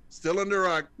 nope, still under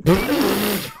rock.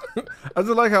 I just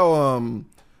like how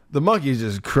the monkey is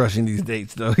just crushing these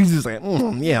dates though. He's just like,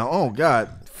 yeah, oh god,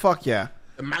 fuck yeah.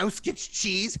 The mouse gets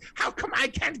cheese. How come I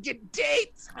can't get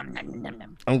dates?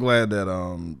 I'm glad that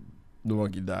the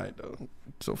monkey died though.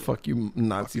 So fuck you,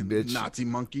 Nazi Fucking bitch. Nazi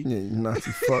monkey. Yeah, you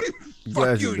Nazi fuck.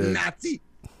 Fuck you, Nazi.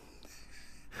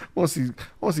 Once he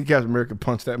Captain America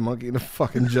punched that monkey in the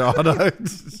fucking jaw.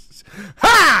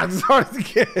 Ha! As hard as he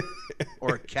can.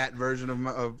 Or a cat version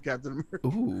of Captain America.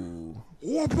 Ooh.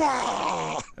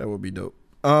 Whoopah! That would be dope.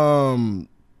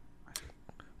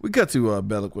 We got to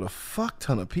Belloc with a fuck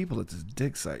ton of people at this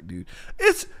dig site, dude.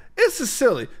 It's just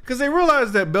silly because they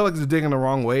realize that Belloc is digging the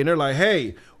wrong way, and they're like,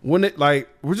 "Hey, when it like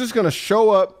we're just gonna show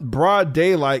up broad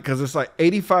daylight because it's like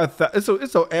 85,000.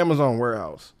 It's an Amazon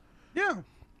warehouse. Yeah,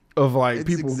 of like it's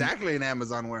people. Exactly an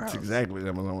Amazon warehouse. It's exactly an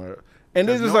Amazon warehouse, and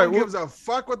they're just no like, one gives a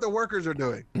fuck what the workers are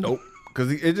doing. Nope,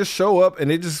 because it just show up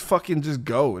and they just fucking just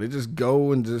go. They just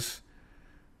go and just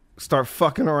start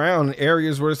fucking around in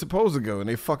areas where they're supposed to go, and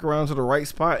they fuck around to the right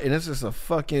spot, and it's just a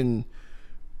fucking.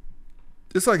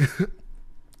 It's like,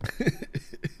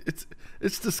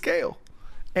 it's the scale,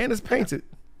 and it's painted.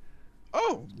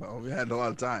 Oh, well, we had a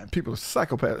lot of time. People are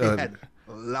psychopaths. We had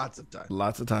lots of time.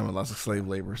 Lots of time and lots of slave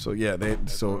labor. So yeah,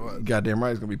 goddamn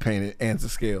right, it's gonna be painted and to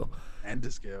scale. And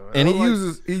to scale. And he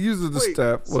uses the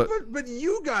staff. So, but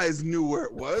you guys knew where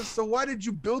it was, so why did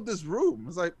you build this room?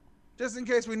 It's like, just in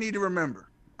case we need to remember.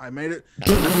 I made it. I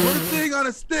put a thing on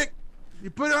a stick.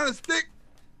 You put it on a stick.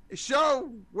 You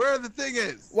show where the thing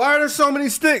is. Why are there so many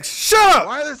sticks? Shut up.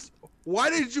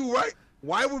 Why did you write?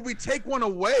 Why would we take one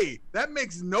away? That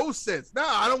makes no sense. No,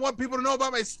 I don't want people to know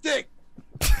about my stick.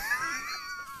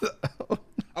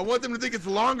 I want them to think it's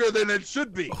longer than it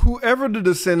should be. Whoever the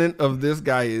descendant of this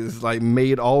guy is, like,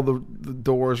 made all the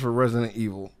doors for Resident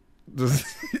Evil.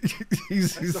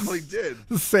 He's all he did.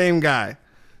 The same guy.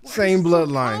 Same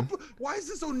bloodline. Why is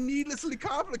this so needlessly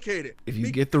complicated? If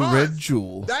you get the red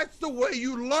jewel. That's the way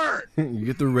you learn. You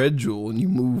get the red jewel and you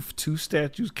move 2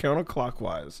 statues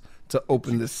counterclockwise to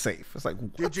open this safe. It's like,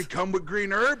 what? Did you come with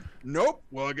green herb? Nope.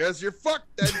 Well, I guess you're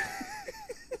fucked then.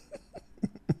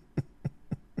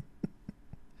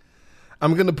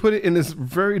 I'm going to put it in this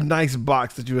very nice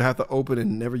box that you have to open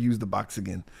and never use the box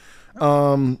again.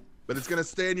 But it's going to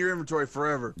stay in your inventory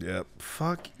forever. Yep.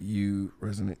 Fuck you,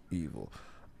 Resident Evil.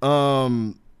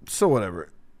 So whatever.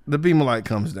 The beam of light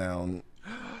comes down.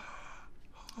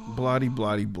 Bloody,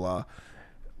 bloody, blah.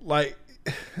 Like,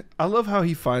 I love how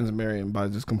he finds Marion by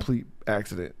just complete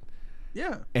accident.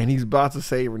 Yeah. And he's about to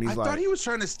save her, and he's I thought he was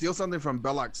trying to steal something from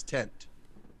Belloc's tent.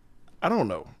 I don't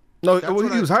know. No,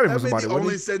 he was hiding from somebody. That made the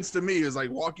only sense to me. It was like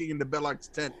walking into Belloc's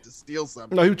tent to steal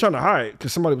something. No, he was trying to hide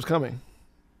because somebody was coming.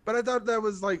 But I thought that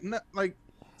was like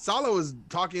Sala was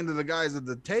talking to the guys at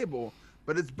the table,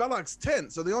 but it's Belloc's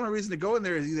tent. So the only reason to go in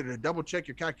there is either to double check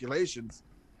your calculations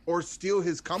or steal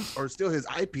his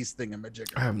eyepiece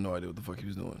thingamajigger. I have no idea what the fuck he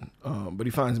was doing. But he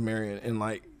finds Marion, and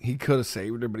like he could have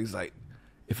saved her, but he's like,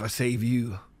 if I save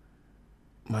you,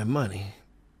 my money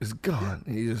is gone.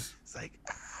 And he just, It's like,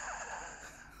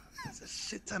 there's a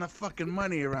shit ton of fucking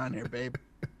money around here, babe.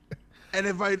 And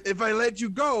if I let you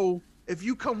go, if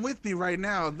you come with me right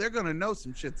now, they're gonna know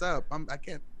some shit's up. I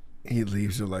can't. he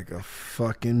leaves her like a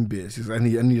fucking bitch. He's like, I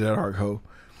need that arc hoe.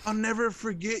 I'll never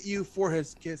forget you for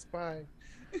his kiss. Bye.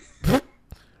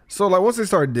 So like once they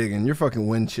start digging, your fucking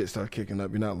wind shit start kicking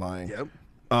up. You're not lying. Yep.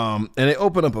 And they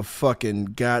open up a fucking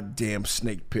goddamn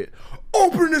snake pit.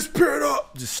 Open this pit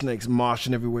up! Just snakes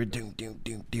moshing everywhere. Doom, doom,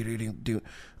 doom, doom, doom, doom.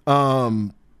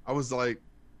 I was like,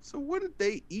 so what did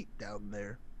they eat down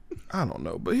there? I don't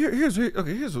know, but here's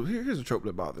a trope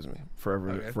that bothers me forever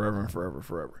and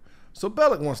forever. So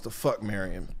Bellic wants to fuck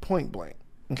Marion point blank.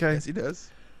 Okay, Yes, he does.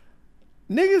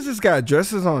 niggas just got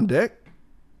dresses on deck,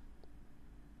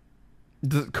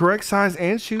 the correct size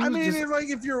and shoes. I mean, just- it's like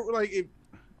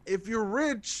if you're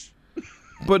rich,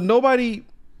 but nobody.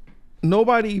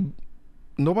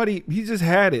 He just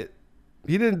had it.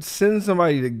 He didn't send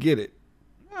somebody to get it.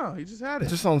 no, he just had it.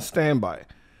 Just on standby.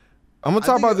 I'm gonna I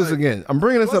talk think about this like- again. I'm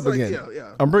bringing this Plus, up like, again.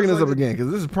 yeah. I'm bringing Plus, this up like, again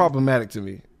because this is problematic to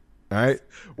me. All right.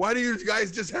 Why do you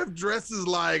guys just have dresses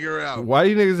lying around? Why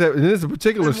do you niggas have? And this is a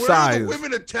particular And where are size. the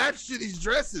women attached to these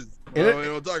dresses? And Well, it- we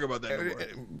don't talk about that no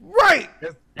more. Right.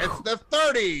 It's the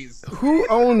 30s. Who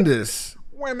owned this?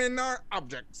 Women are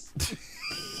objects.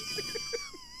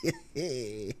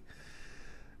 Yeah,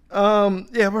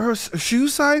 but her shoe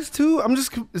size too.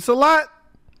 It's a lot.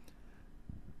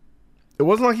 It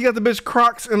wasn't like he got the bitch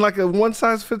Crocs in like a one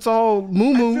size fits all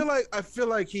moo. I feel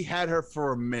like he had her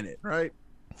for a minute, right?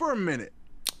 For a minute.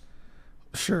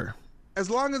 Sure. As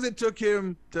long as it took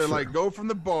him to like go from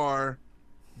the bar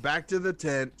back to the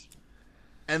tent,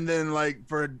 and then like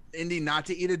for Indy not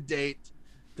to eat a date,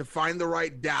 to find the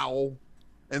right dowel,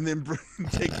 and then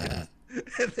take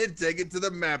it to the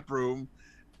map room.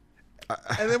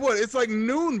 And then what? It's like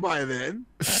noon by then.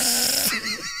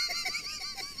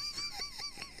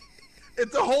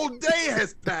 It's a whole day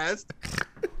has passed.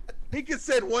 He could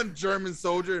send one German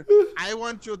soldier, I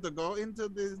want you to go into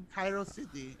the Cairo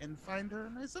city and find her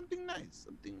something nice,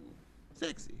 something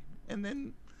sexy, and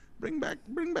then bring back,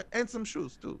 and some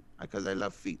shoes too, because I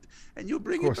love feet. And you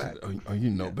bring Of it course. back. You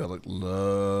know, Bellic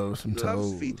loves some He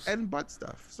loves toes feet and butt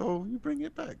stuff, so you bring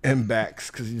it back. and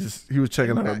backs because he was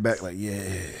checking out her backs. back like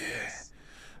yeah.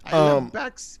 I love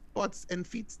backs, butts, and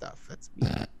feet stuff. That's me.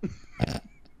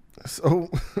 So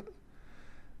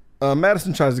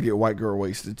Madison tries to get white girl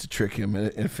wasted to trick him, and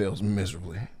it fails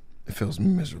miserably.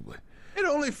 It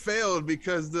only failed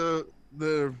because the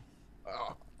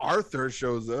Arthur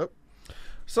shows up.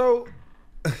 So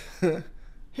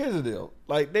here's the deal: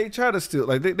 like they try to steal,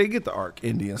 like they get the arc,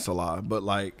 Indy and Salah, but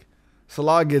like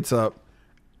Salah gets up,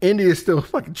 Indy is still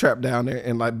fucking trapped down there,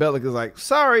 and like Bellic is like,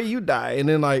 "Sorry, you die," and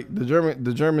then like the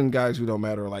German guys who don't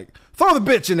matter are like, "Throw the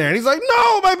bitch in there," and he's like,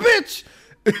 "No, my bitch."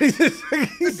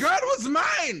 The gun was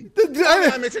mine.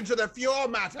 Damage to the fuel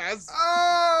matters.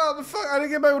 Oh, the fuck! I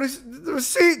didn't get back with the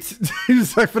receipt.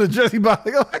 He's like for the Jesse box.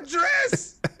 Like, oh.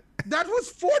 Address. That was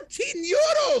 14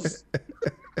 euros.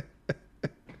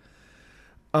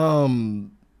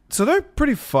 So they're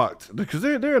pretty fucked because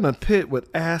they're in a pit with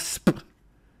Asp.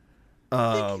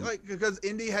 Like because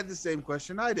Indy had the same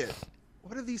question I did.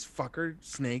 What are these fucker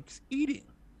snakes eating?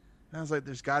 And I was like,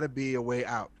 there's got to be a way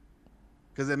out,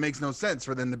 because it makes no sense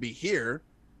for them to be here,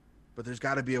 but there's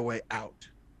got to be a way out,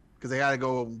 because they got to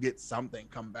go get something,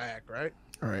 come back, right?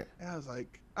 All right. And I was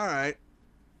like, all right,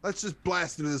 let's just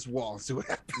blast through this wall and see what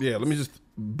happens. Yeah, let me just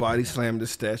body slam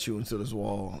this statue into this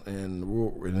wall, and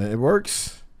it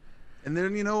works. And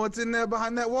then you know what's in there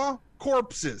behind that wall?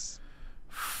 Corpses.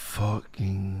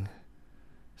 Fucking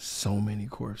so many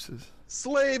corpses.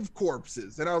 Slave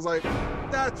corpses. And I was like,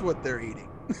 that's what they're eating.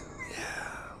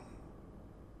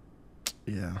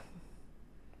 Yeah.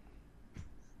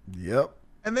 Yep.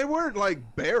 And they weren't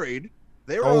like buried.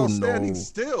 They were Oh, all standing no.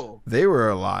 still. They were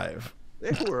alive.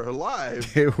 They were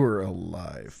alive. They were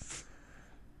alive.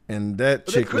 And that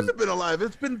But they chick couldn't was, have been alive.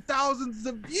 It's been thousands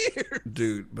of years.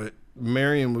 dude, but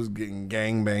Marion was getting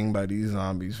gangbanged by these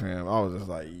zombies, fam. I was just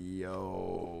like,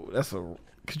 yo,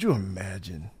 could you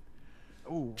imagine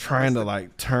Ooh, trying to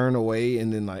like turn away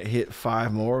and then like hit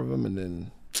 5 more of them and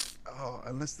then, Oh,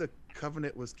 unless the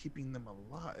Covenant was keeping them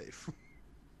alive.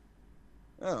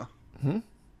 Oh.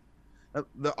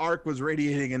 The Ark was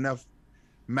radiating enough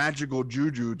magical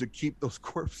juju to keep those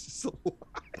corpses alive.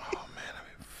 oh man, I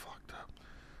mean, fucked up.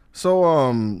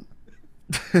 So,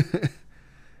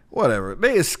 whatever.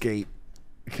 They escape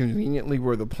conveniently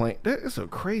where the plane, it's a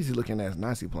crazy looking ass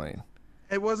Nazi plane.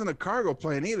 It wasn't a cargo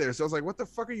plane either. So I was like, what the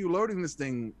fuck are you loading this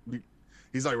thing?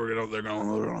 He's like, they're gonna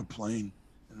load it on a plane.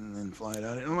 and then fly it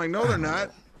out. And I'm like, no, they're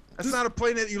not. That's not a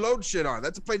plane that you load shit on.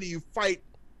 That's a plane that you fight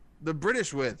the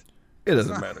British with. It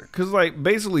doesn't matter. Because, like,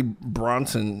 basically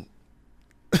Bronson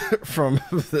from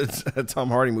the Tom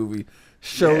Hardy movie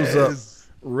shows up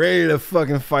ready to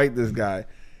fucking fight this guy.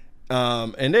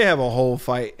 And they have a whole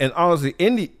fight. And honestly,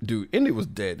 Indy was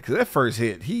dead. Because that first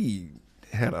hit, he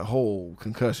had a whole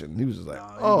concussion. He was just like,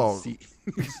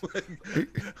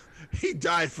 he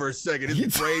died for a second.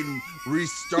 His brain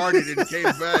restarted and came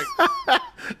back.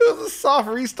 It was a soft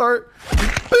restart.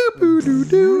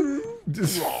 Boop-oo-doo-doo.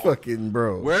 Just fucking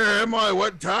bro. Where am I?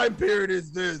 What time period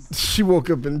is this? She woke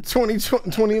up in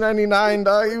 2099,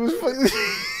 dog. He was fucking.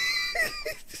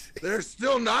 They're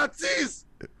still Nazis?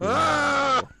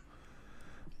 Ah!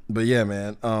 But yeah,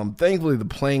 man. Thankfully the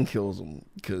plane kills him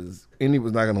because Indy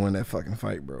was not gonna win that fucking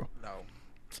fight, bro. No.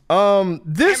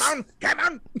 Come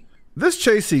on. This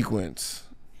chase sequence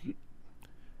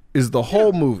is the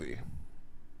whole movie.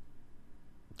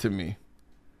 To me,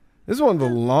 this is one of the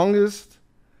longest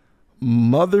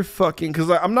motherfucking. Because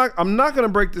I'm not gonna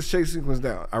break this chase sequence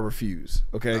down. I refuse.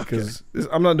 Okay, because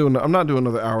I'm not doing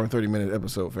another hour and 30-minute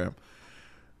episode, fam.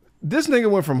 This nigga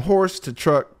went from horse to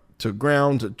truck to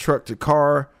ground to truck to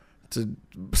car to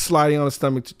sliding on his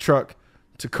stomach to truck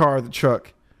to car to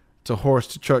truck to horse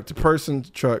to truck to person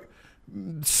to truck.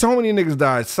 So many niggas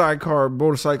died. Sidecar,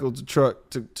 motorcycle to truck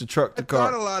to truck to car.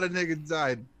 I thought a lot of niggas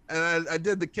died, and I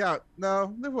did the count.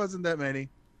 No, there wasn't that many.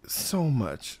 So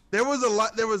much. There was a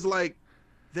lot. There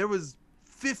was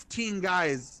 15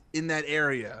 guys in that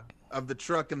area of the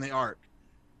truck and the Ark,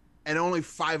 and only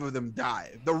 5 of them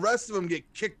die. The rest of them get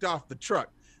kicked off the truck.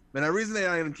 And the reason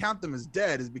I didn't count them as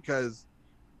dead is because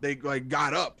they like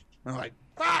got up. I'm like,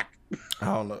 fuck. I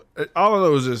don't know. All I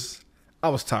know is just I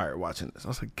was tired watching this. I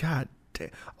was like, God damn.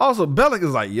 Also, Bellick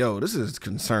is like, yo, this is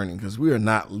concerning because we are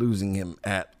not losing him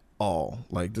at all.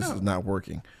 Like, this is not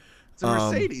working. It's a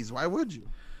Mercedes. Why would you?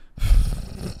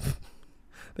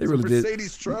 They really did.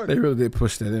 Mercedes truck. They really did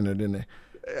push that in there, didn't they?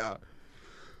 Yeah.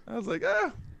 I was like,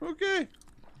 okay.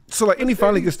 So like, Indy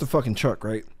finally gets the fucking truck,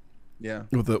 right? Yeah.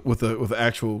 With the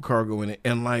actual cargo in it,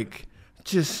 and like,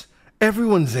 just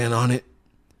everyone's in on it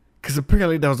because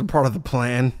apparently that was a part of the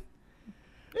plan.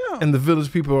 Yeah. And the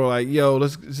village people are like, yo,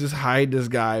 let's just hide this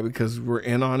guy because we're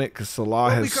in on it because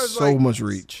Salah has so much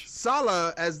reach.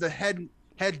 Salah, as the head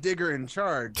digger in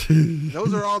charge,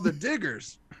 those are all the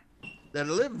diggers that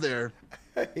live there.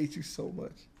 I hate you so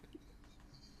much.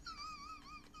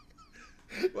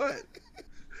 What?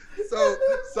 So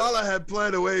Salah had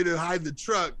planned a way to hide the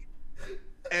truck,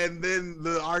 and then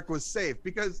the Ark was safe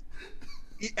because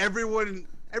everyone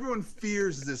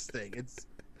fears this thing.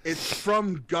 It's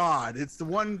from God. It's the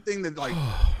one thing that like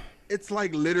it's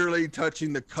like literally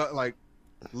touching the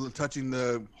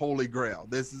Holy Grail.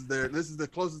 This is the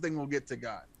closest thing we'll get to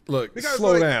God. Look,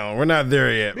 slow down. We're not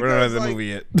there yet. We're not at the movie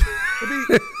yet.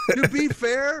 To be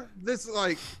fair, this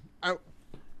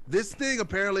thing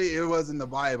apparently it was in the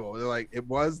Bible. Like it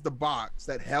was the box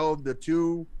that held the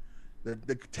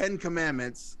 10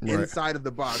 commandments inside of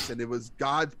the box, and it was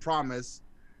God's promise,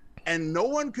 and no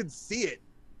one could see it.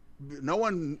 No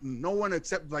one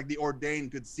except like the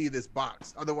ordained could see this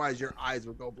box. Otherwise, your eyes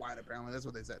would go blind. Apparently, that's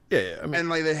what they said. Yeah. I mean, and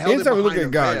like they held anytime it you look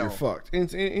behind at God, veil. you're fucked.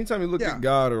 Anytime you look at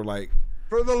God or like.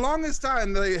 For the longest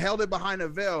time, they held it behind a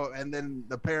veil, and then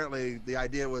apparently the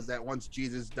idea was that once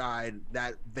Jesus died,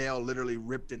 that veil literally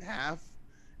ripped in half,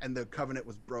 and the covenant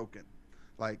was broken.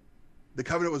 Like, the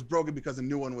covenant was broken because a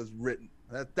new one was written.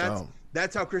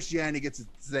 That's how Christianity gets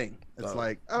its thing. It's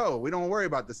like, we don't worry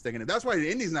about this thing, and that's why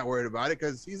Indy's not worried about it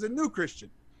because he's a new Christian.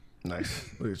 Nice,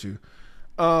 look at you.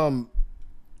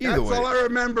 That's all I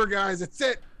remember, guys. That's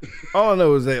it. All I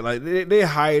know is that like they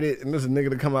hide it, and there's a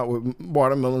nigga to come out with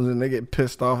watermelons, and they get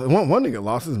pissed off. And one nigga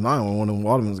lost his mind when one of them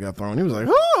watermelons got thrown. He was like,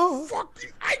 "Oh, fuck!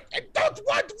 I don't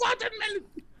want watermelon."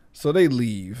 So they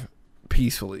leave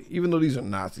peacefully, even though these are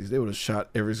Nazis. They would have shot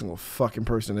every single fucking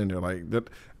person in there. Like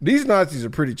that. These Nazis are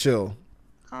pretty chill.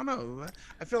 I don't know.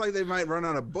 I feel like they might run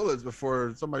out of bullets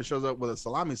before somebody shows up with a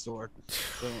salami sword.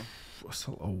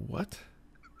 So, a what?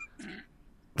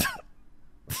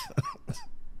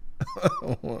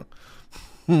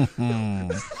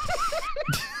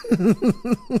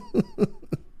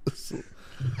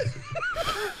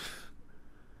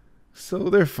 So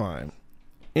they're fine.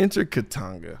 Enter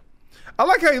Katanga. I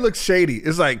like how he looks shady.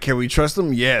 It's like, can we trust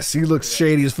him? Yes, he looks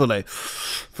shady as fuck. Like,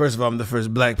 first of all, I'm the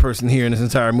first black person here in this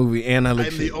entire movie, and I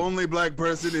look shady. I'm the only black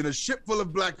person in a ship full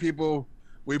of black people.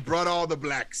 We brought all the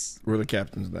blacks. We're the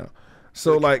captains now.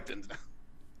 So like,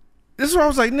 this is where I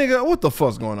was like, nigga, what the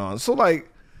fuck's going on? So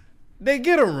like, they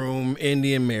get a room,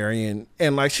 Indy and Marion,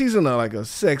 and like she's in a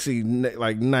sexy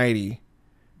like nightie,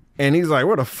 And he's like,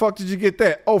 where the fuck did you get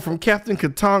that? Oh, from Captain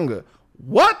Katanga.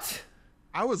 What?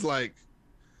 I was like,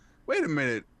 wait a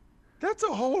minute. That's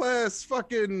a whole ass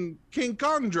fucking King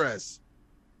Kong dress.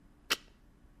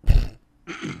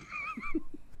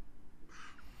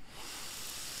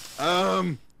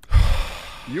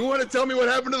 You want to tell me what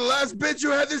happened to the last bitch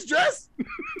who had this dress?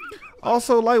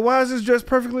 Also, like, why is this dress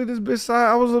perfectly this bitch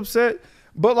size? I was upset.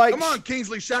 But like, come on,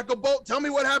 Kingsley Shacklebolt. Tell me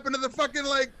what happened to the fucking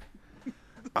like the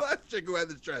last chick who had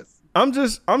this dress. I'm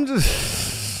just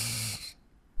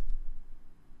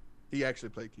He actually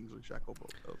played Kingsley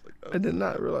Shacklebolt. I was like, oh. I did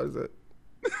not realize that.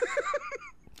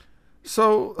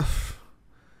 So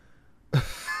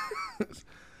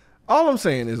all I'm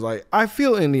saying is, like, I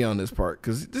feel Indy on this part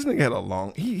because this nigga had a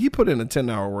long. He put in a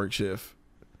 10-hour work shift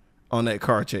on that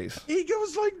car chase. He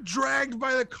was like dragged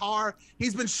by the car.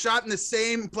 He's been shot in the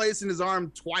same place in his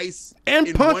arm twice And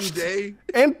in punched. one day.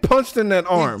 And punched in that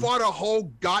arm. He fought a whole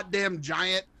goddamn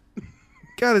giant.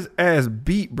 Got his ass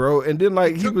beat, bro. And then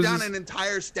like he Took was down just, an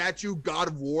entire statue, God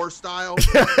of War style.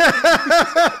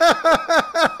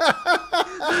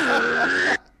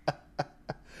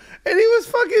 and he was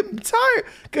fucking tired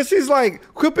because she's like,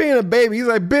 quit being a baby. He's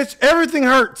like, bitch, everything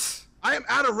hurts. I am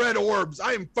out of red orbs.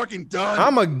 I am fucking done.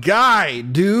 I'm a guy,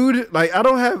 dude. Like, I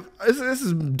don't have. This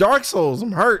is Dark Souls.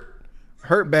 I'm hurt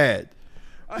bad.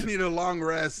 I need a long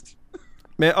rest.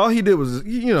 Man, all he did was,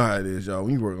 you know how it is, y'all.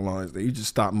 When you work a long day, you just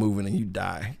stop moving and you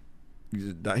die. You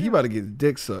just die. He about to get his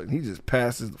dick sucked. And he just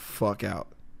passes the fuck out.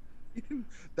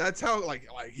 That's how like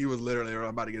he was literally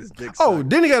about to get his dick Oh, sucked.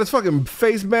 then he got his fucking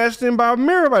face bashed in by a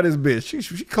mirror by this bitch. She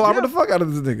clobbered Yeah. the fuck out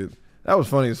of this nigga. That was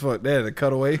funny as fuck. They had a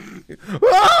cutaway.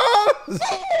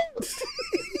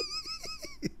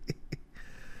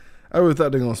 I really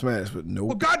thought they were gonna smash, but Well,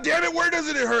 nope. God damn it, where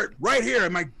doesn't it hurt? Right here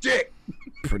in my dick.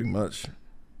 Pretty much.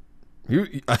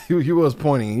 He was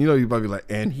pointing. You know, you probably like,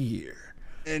 and here.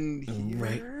 And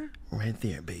Right. here. Right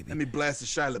there, baby. Let me blast the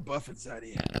Shia LaBeouf inside of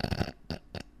you.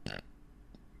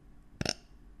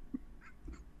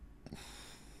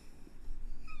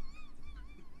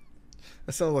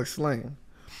 That sounds like slang,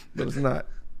 but it's not.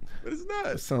 But it's not.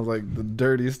 It sounds like the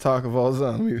dirtiest talk of all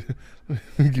time. Let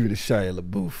me give you the Shia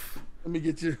LaBeouf. Let me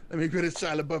get a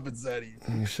Shia LaBeouf inside of you.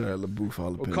 Let me Shia LaBeouf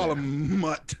all up We'll in call there. him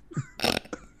Mutt.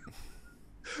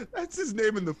 That's his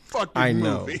name in the fucking I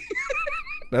know. movie.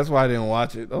 That's why I didn't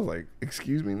watch it. I was like,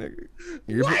 excuse me, nigga.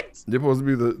 What? You're supposed to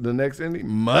be the next indie?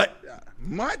 Mutt.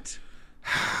 Mutt?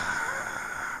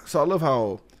 So I love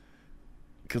how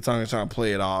Katanga's trying to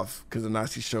play it off because the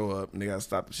Nazis show up and they got to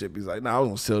stop the ship. He's like, nah, I was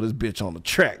going to sell this bitch on the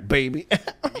track, baby.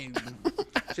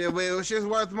 She's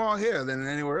worth more here than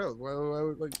anywhere else.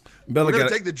 Well, like, Bellic we're going got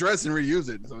to take the dress and reuse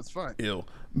it, so it's fine. ill.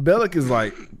 Bellic is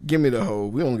like, give me the hoe.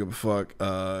 We don't give a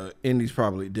fuck. Indy's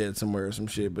probably dead somewhere or some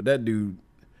shit. But that dude,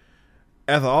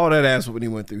 after all that ass what he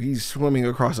went through, he's swimming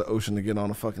across the ocean to get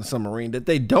on a fucking submarine that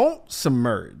they don't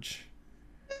submerge.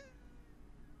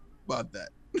 About that.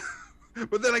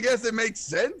 But then I guess it makes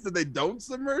sense that they don't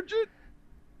submerge it.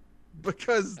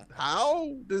 Because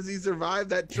how does he survive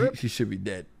that trip? He should be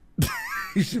dead.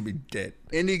 He should be dead.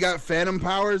 And he got phantom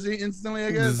powers instantly,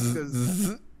 I guess.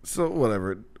 'Cause So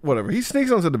whatever. He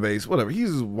sneaks onto the base. Whatever. He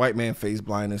uses white man face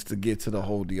blindness to get to the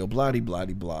whole deal. Blah blah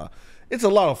blah. It's a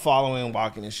lot of following,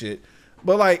 walking and shit.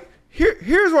 But like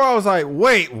here's where I was like,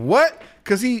 wait, what?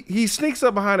 Because he sneaks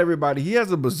up behind everybody. He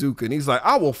has a bazooka and he's like,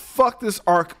 I will fuck this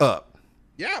arc up.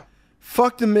 yeah.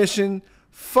 Fuck the mission.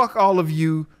 Fuck all of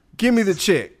you. Give me the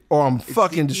chick, or I'm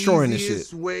fucking destroying this shit.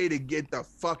 Easiest way to get the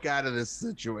fuck out of this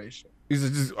situation. He's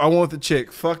like, just, I want the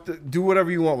chick. Fuck do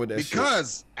whatever you want with that shit.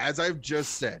 Because, as I've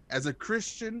just said, as a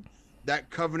Christian, that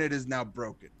covenant is now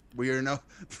broken.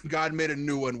 God made a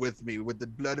new one with me, with the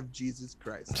blood of Jesus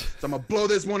Christ. So I'm gonna blow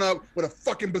this one up with a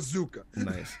fucking bazooka.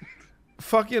 Nice.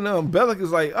 Fucking Bellic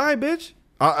is like, all right, bitch.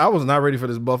 I was not ready for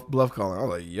this bluff calling. I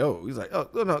was like, yo. He's like, oh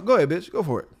no, go ahead, bitch, go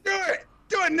for it.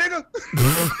 Do it, nigga.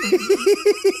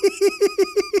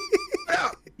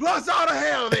 Yeah, blow us all to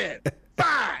hell then.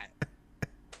 Fine.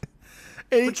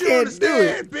 And he But you can't do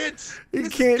understand, it. bitch. He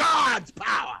This can't- is God's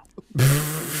power.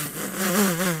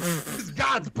 This is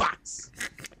God's box.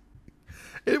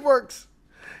 It works.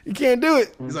 You can't do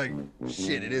it. He's like,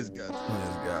 shit, it is God.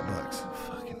 Oh, God bucks.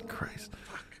 Fucking Christ.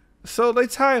 So they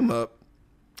tie him up,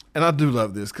 and I do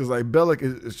love this because like Bellic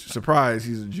is surprised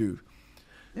he's a Jew.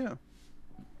 Yeah.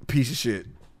 Piece of shit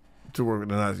to work with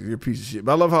the Nazis. You're a piece of shit.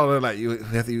 But I love how they're like, you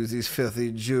have to use these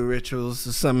filthy Jew rituals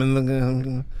to summon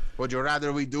the Would you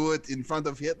rather we do it in front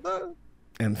of Hitler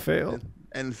and fail.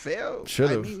 and fail? Should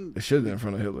I have. mean, It should have been in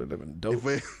front of Hitler. That'd been dope. if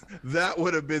we, that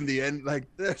would have been the end. Like,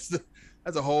 that's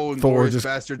a whole Thor Inglourious just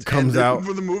Bastards comes ending out.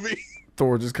 for the movie.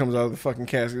 Thor just comes out of the fucking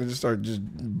casket and just starts just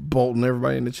bolting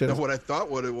everybody in the chest. And what I thought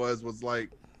what it was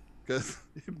like, because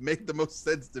it made the most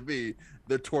sense to me,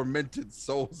 the tormented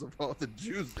souls of all the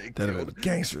Jews they That killed.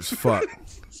 gangsters fuck.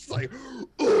 It's like,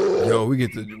 Yo, we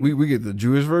get the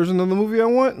Jewish version of the movie I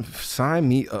want. Sign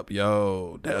me up,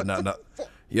 yo.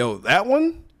 Yo, that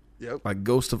one? yep. Like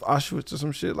Ghost of Auschwitz or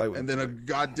some shit. Like, And then a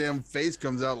goddamn face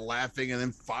comes out laughing, and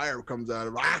then fire comes out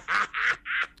of it.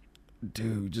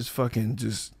 dude,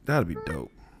 that'd be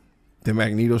dope. Then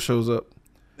Magneto shows up.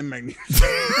 And Magneto.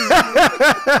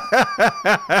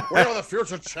 Where are the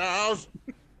future Charles?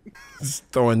 Just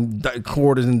throwing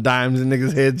quarters and dimes in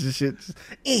niggas' heads and shit. Just,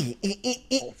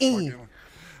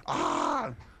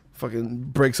 fucking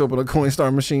breaks open a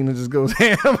Coinstar machine and just goes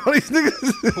ham on these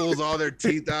niggas. Pulls all their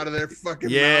teeth out of their fucking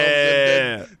mouths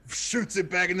Yeah. and then shoots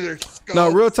it back into their skull. No,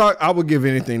 real talk, I would give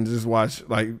anything to just watch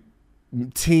like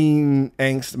teen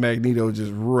angst Magneto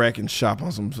just wrecking shop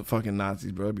on some fucking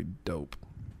Nazis, bro. That'd be dope.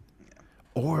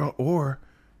 Or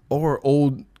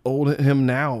old him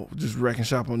now just wrecking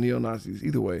shop on neo Nazis.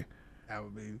 Either way,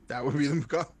 that'd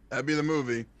be the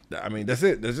movie. I mean, that's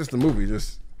it. That's just the movie.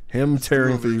 Just him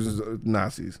tearing through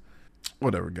Nazis.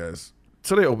 Whatever, guys.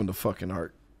 So they opened the fucking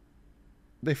ark.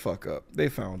 They fuck up. They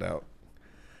found out.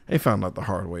 They found out the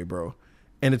hard way, bro.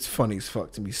 And it's funny as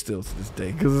fuck to me still to this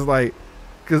day.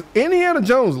 Because Indiana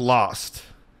Jones lost.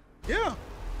 Yeah.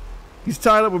 He's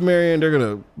tied up with Marion. They're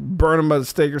going to burn him by the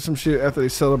stake or some shit after they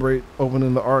celebrate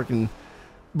opening the ark.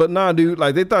 But nah, dude.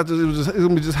 Like, they thought it was going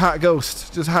to be just hot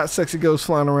ghosts. Just hot, sexy ghosts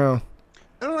flying around.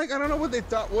 I don't know what they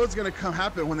thought was gonna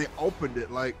happen when they opened it.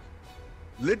 Like,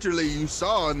 literally, you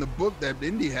saw in the book that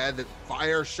Indy had that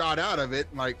fire shot out of it.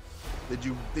 Like, did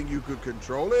you think you could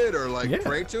control it or like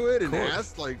pray to it and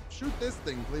ask, like, shoot this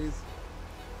thing, please?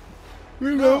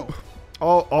 No.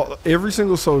 Every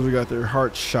single soldier got their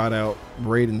heart shot out,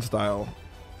 Raiden style,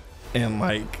 and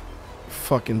like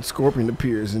fucking Scorpion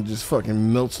appears and just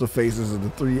fucking melts the faces of the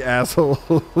three assholes.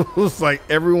 Like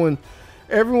everyone,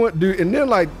 dude. And then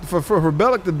like for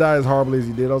Bellic to die as horribly as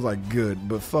he did, I was like, good.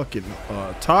 But fucking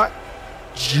Tot,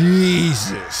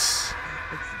 Jesus,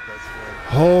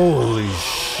 holy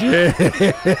shit!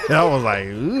 I was like,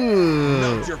 ooh.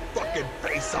 Melt your fucking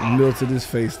face off. Melted his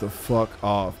face the fuck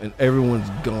off, and everyone's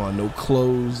gone. No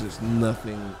clothes. There's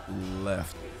nothing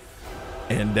left,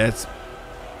 and that's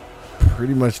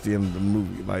pretty much the end of the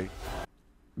movie. Like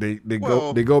they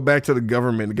go back to the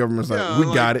government. The government's like,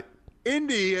 we got it.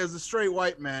 Indy, as a straight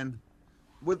white man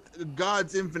with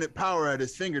God's infinite power at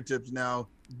his fingertips now,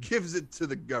 gives it to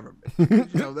the government.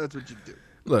 That's what you do.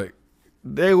 Look,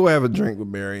 they will have a drink with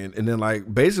Marion, and then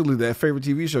like basically that favorite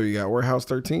TV show you got, Warehouse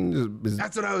 13.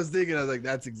 That's what I was thinking. I was like,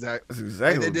 that's exactly.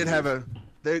 They did have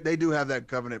they do have that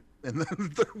covenant. In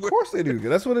of course they do.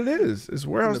 That's what it is. It's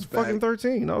Warehouse fucking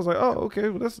 13. I was like, oh, okay.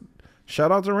 Well, that's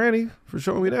shout out to Randy for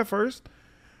showing me that first.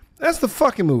 That's the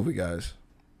fucking movie, guys.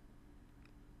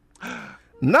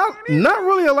 Not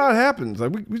really a lot happens.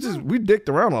 Like we dicked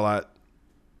around a lot,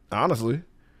 honestly.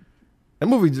 That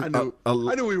movie just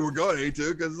I knew we were going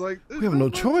to because like we have no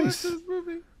choice.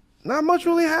 Not much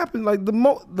really happened. Like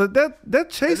that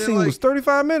chase scene was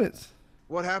 35 minutes.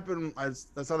 What happened? I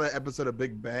saw that episode of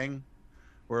Big Bang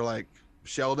where like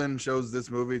Sheldon shows this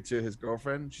movie to his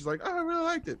girlfriend. She's like, oh, I really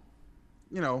liked it.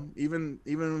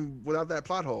 Even without that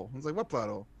plot hole. I was like, what plot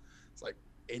hole? It's like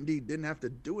Indy didn't have to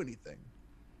do anything.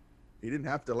 He didn't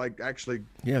have to like actually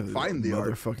find the ark.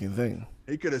 Motherfucking thing.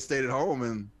 He could have stayed at home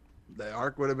and the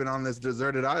ark would have been on this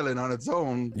deserted island on its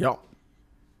own. Yep.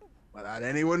 Without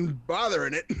anyone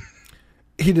bothering it.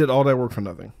 He did all that work for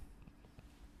nothing.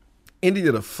 Indy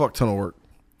did a fuck ton of work.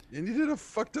 Indy did a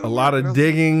fuck ton of work. A lot of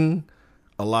digging,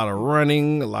 a lot of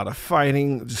running, a lot of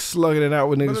fighting, just slugging it out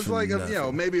with niggas. But it's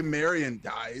like, maybe Marion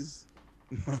dies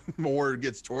or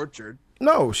gets tortured.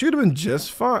 No, she would have been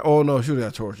just fine. Oh no, she would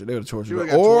have got tortured. They would have tortured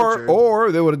her.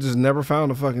 Or they would have just never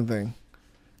found the fucking thing.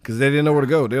 Because they didn't know where to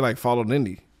go. They like followed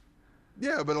Indy.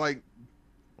 Yeah, but like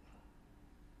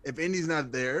if Indy's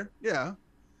not there, yeah.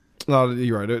 No,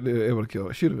 you're right. It would have killed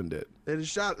her. She'd have been dead. They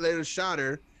just shot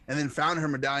her and then found her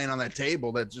medallion on that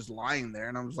table that's just lying there.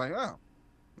 And I was like, oh,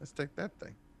 let's take that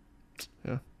thing.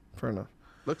 Yeah, fair enough.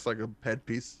 Looks like a pet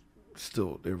piece.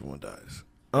 Still, everyone dies.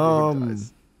 Everyone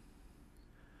dies.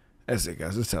 That's it,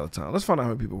 guys. It's out of time. Let's find out how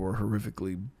many people were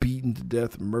horrifically beaten to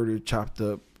death, murdered, chopped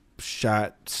up,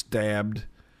 shot, stabbed.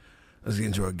 Let's get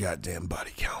into a goddamn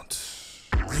body count.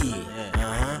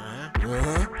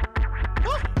 Yeah,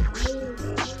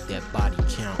 that body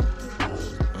count.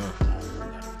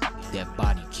 That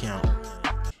body count.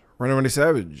 Randy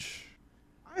Savage.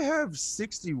 I have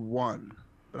 61,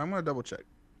 but I'm gonna double check.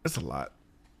 That's a lot.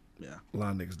 Yeah, a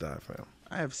lot of niggas died, fam.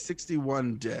 I have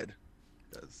 61 dead.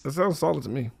 That sounds solid to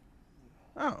me.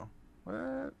 Oh,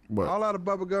 what? What? All Out of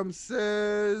Bubblegum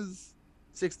says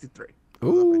 63.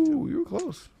 Ooh, you were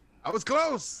close. I was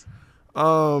close.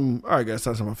 All right, guys,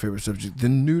 that's my favorite subject, the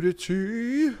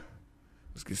nudity.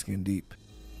 Let's get skin deep.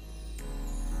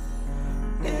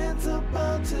 It's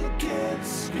about to get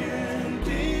skin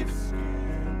deep.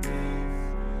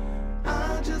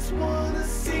 I just wanna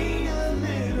see a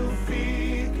little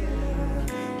feet.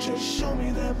 Just show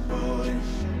me that booty.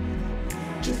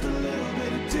 Just a little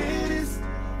bit of titties.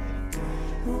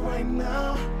 Right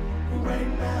now, right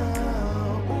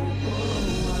now. Ooh,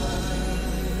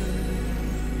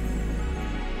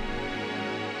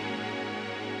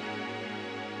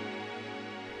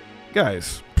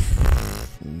 Guys,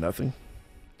 nothing.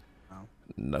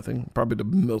 Nothing. Probably the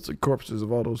melted corpses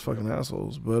of all those fucking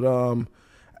assholes. But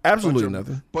absolutely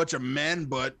nothing. Bunch of man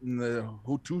butt in the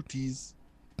hooties.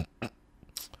 Yeah,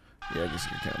 I guess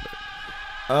you can count that.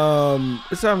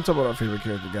 It's time to talk about our favorite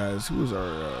character, guys. Who is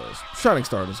our shining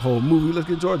star in this whole movie? Let's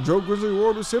get to our Joe Grizzly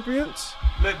Award recipients.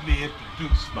 Let me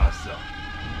introduce myself.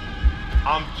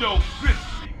 I'm Joe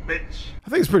Grizzly, bitch. I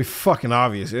think it's pretty fucking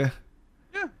obvious, yeah?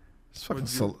 Yeah. It's fucking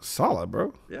solid,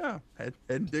 bro. Yeah. Head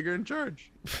digger in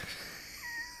charge.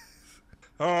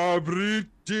 A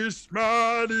British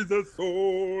man is a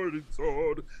sword,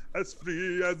 as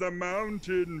free as a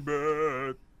mountain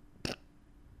bird. I'm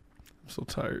so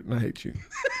tired and I hate you.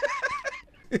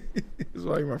 That's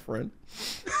why you're my friend.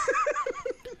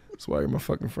 That's why you're my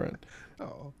fucking friend.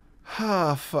 Oh.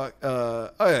 Ah, fuck.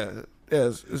 Oh, yeah.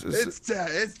 Let's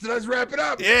wrap it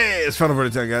up. Yeah, it's final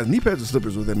verdict time, guys. Knee pads and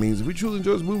slippers, what that means. If we truly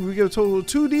enjoy this movie, we get a total of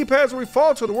 2 knee pads, or we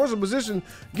fall to the worst position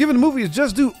given the movie is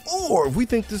just due. Or if we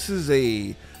think this is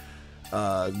a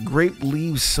grape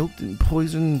leaves soaked in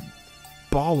poison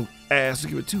ball of ass,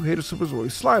 we give it 2 hater slippers, or we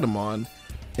slide them on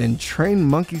and train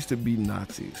monkeys to be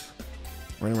Nazis.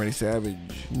 Ready,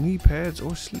 Savage. Knee pads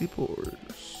or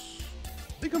sleepers?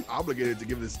 I think I'm obligated to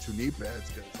give this 2 knee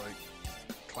pads because it's like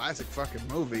classic fucking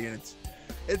movie, and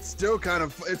it's still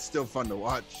fun to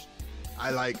watch. I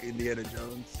like Indiana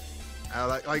Jones. I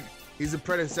like he's a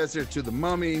predecessor to the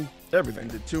Mummy, everything,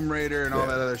 and the Tomb Raider, and all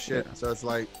that other shit. Yeah. So it's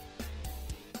like,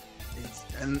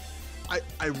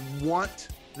 I want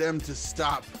them to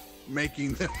stop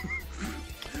making them.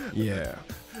 Yeah.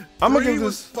 I'm gonna give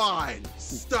this fine.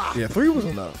 Stop. Yeah, 3 was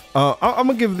enough. I'm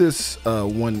gonna give this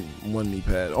one knee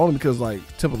pad only because like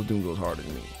Temple of Doom goes harder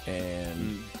than me,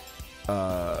 and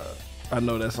I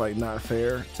know that's like not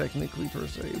fair technically per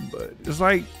se, but it's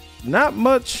like not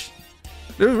much.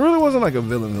 There really wasn't like a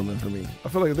villain for me. I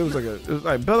feel like there was like it was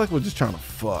like Bellic was just trying to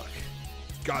fuck.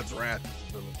 God's wrath.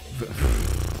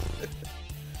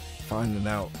 Finding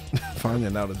out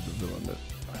is the villain.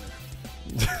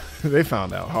 They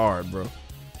found out hard, bro.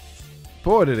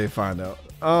 Boy, did they find out.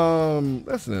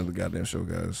 That's the end of the goddamn show,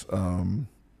 guys.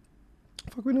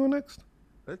 Fuck we doing next?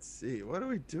 Let's see. What are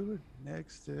we doing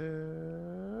next? We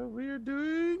are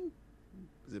doing.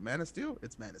 Is it Man of Steel?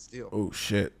 It's Man of Steel. Oh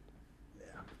shit.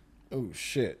 Yeah. Oh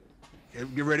shit.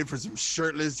 Get ready for some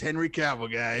shirtless Henry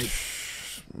Cavill,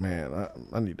 guys. Man,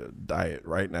 I need to diet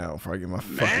right now before I get my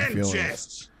fucking feelings.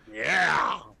 Chest.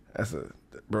 Yeah. That's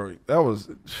bro. That was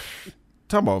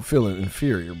talking about feeling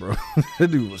inferior, bro.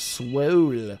 That dude was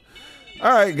swole.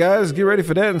 All right, guys, get ready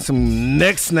for that and some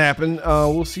neck snapping.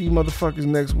 We'll see you motherfuckers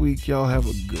next week. Y'all have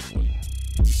a good one.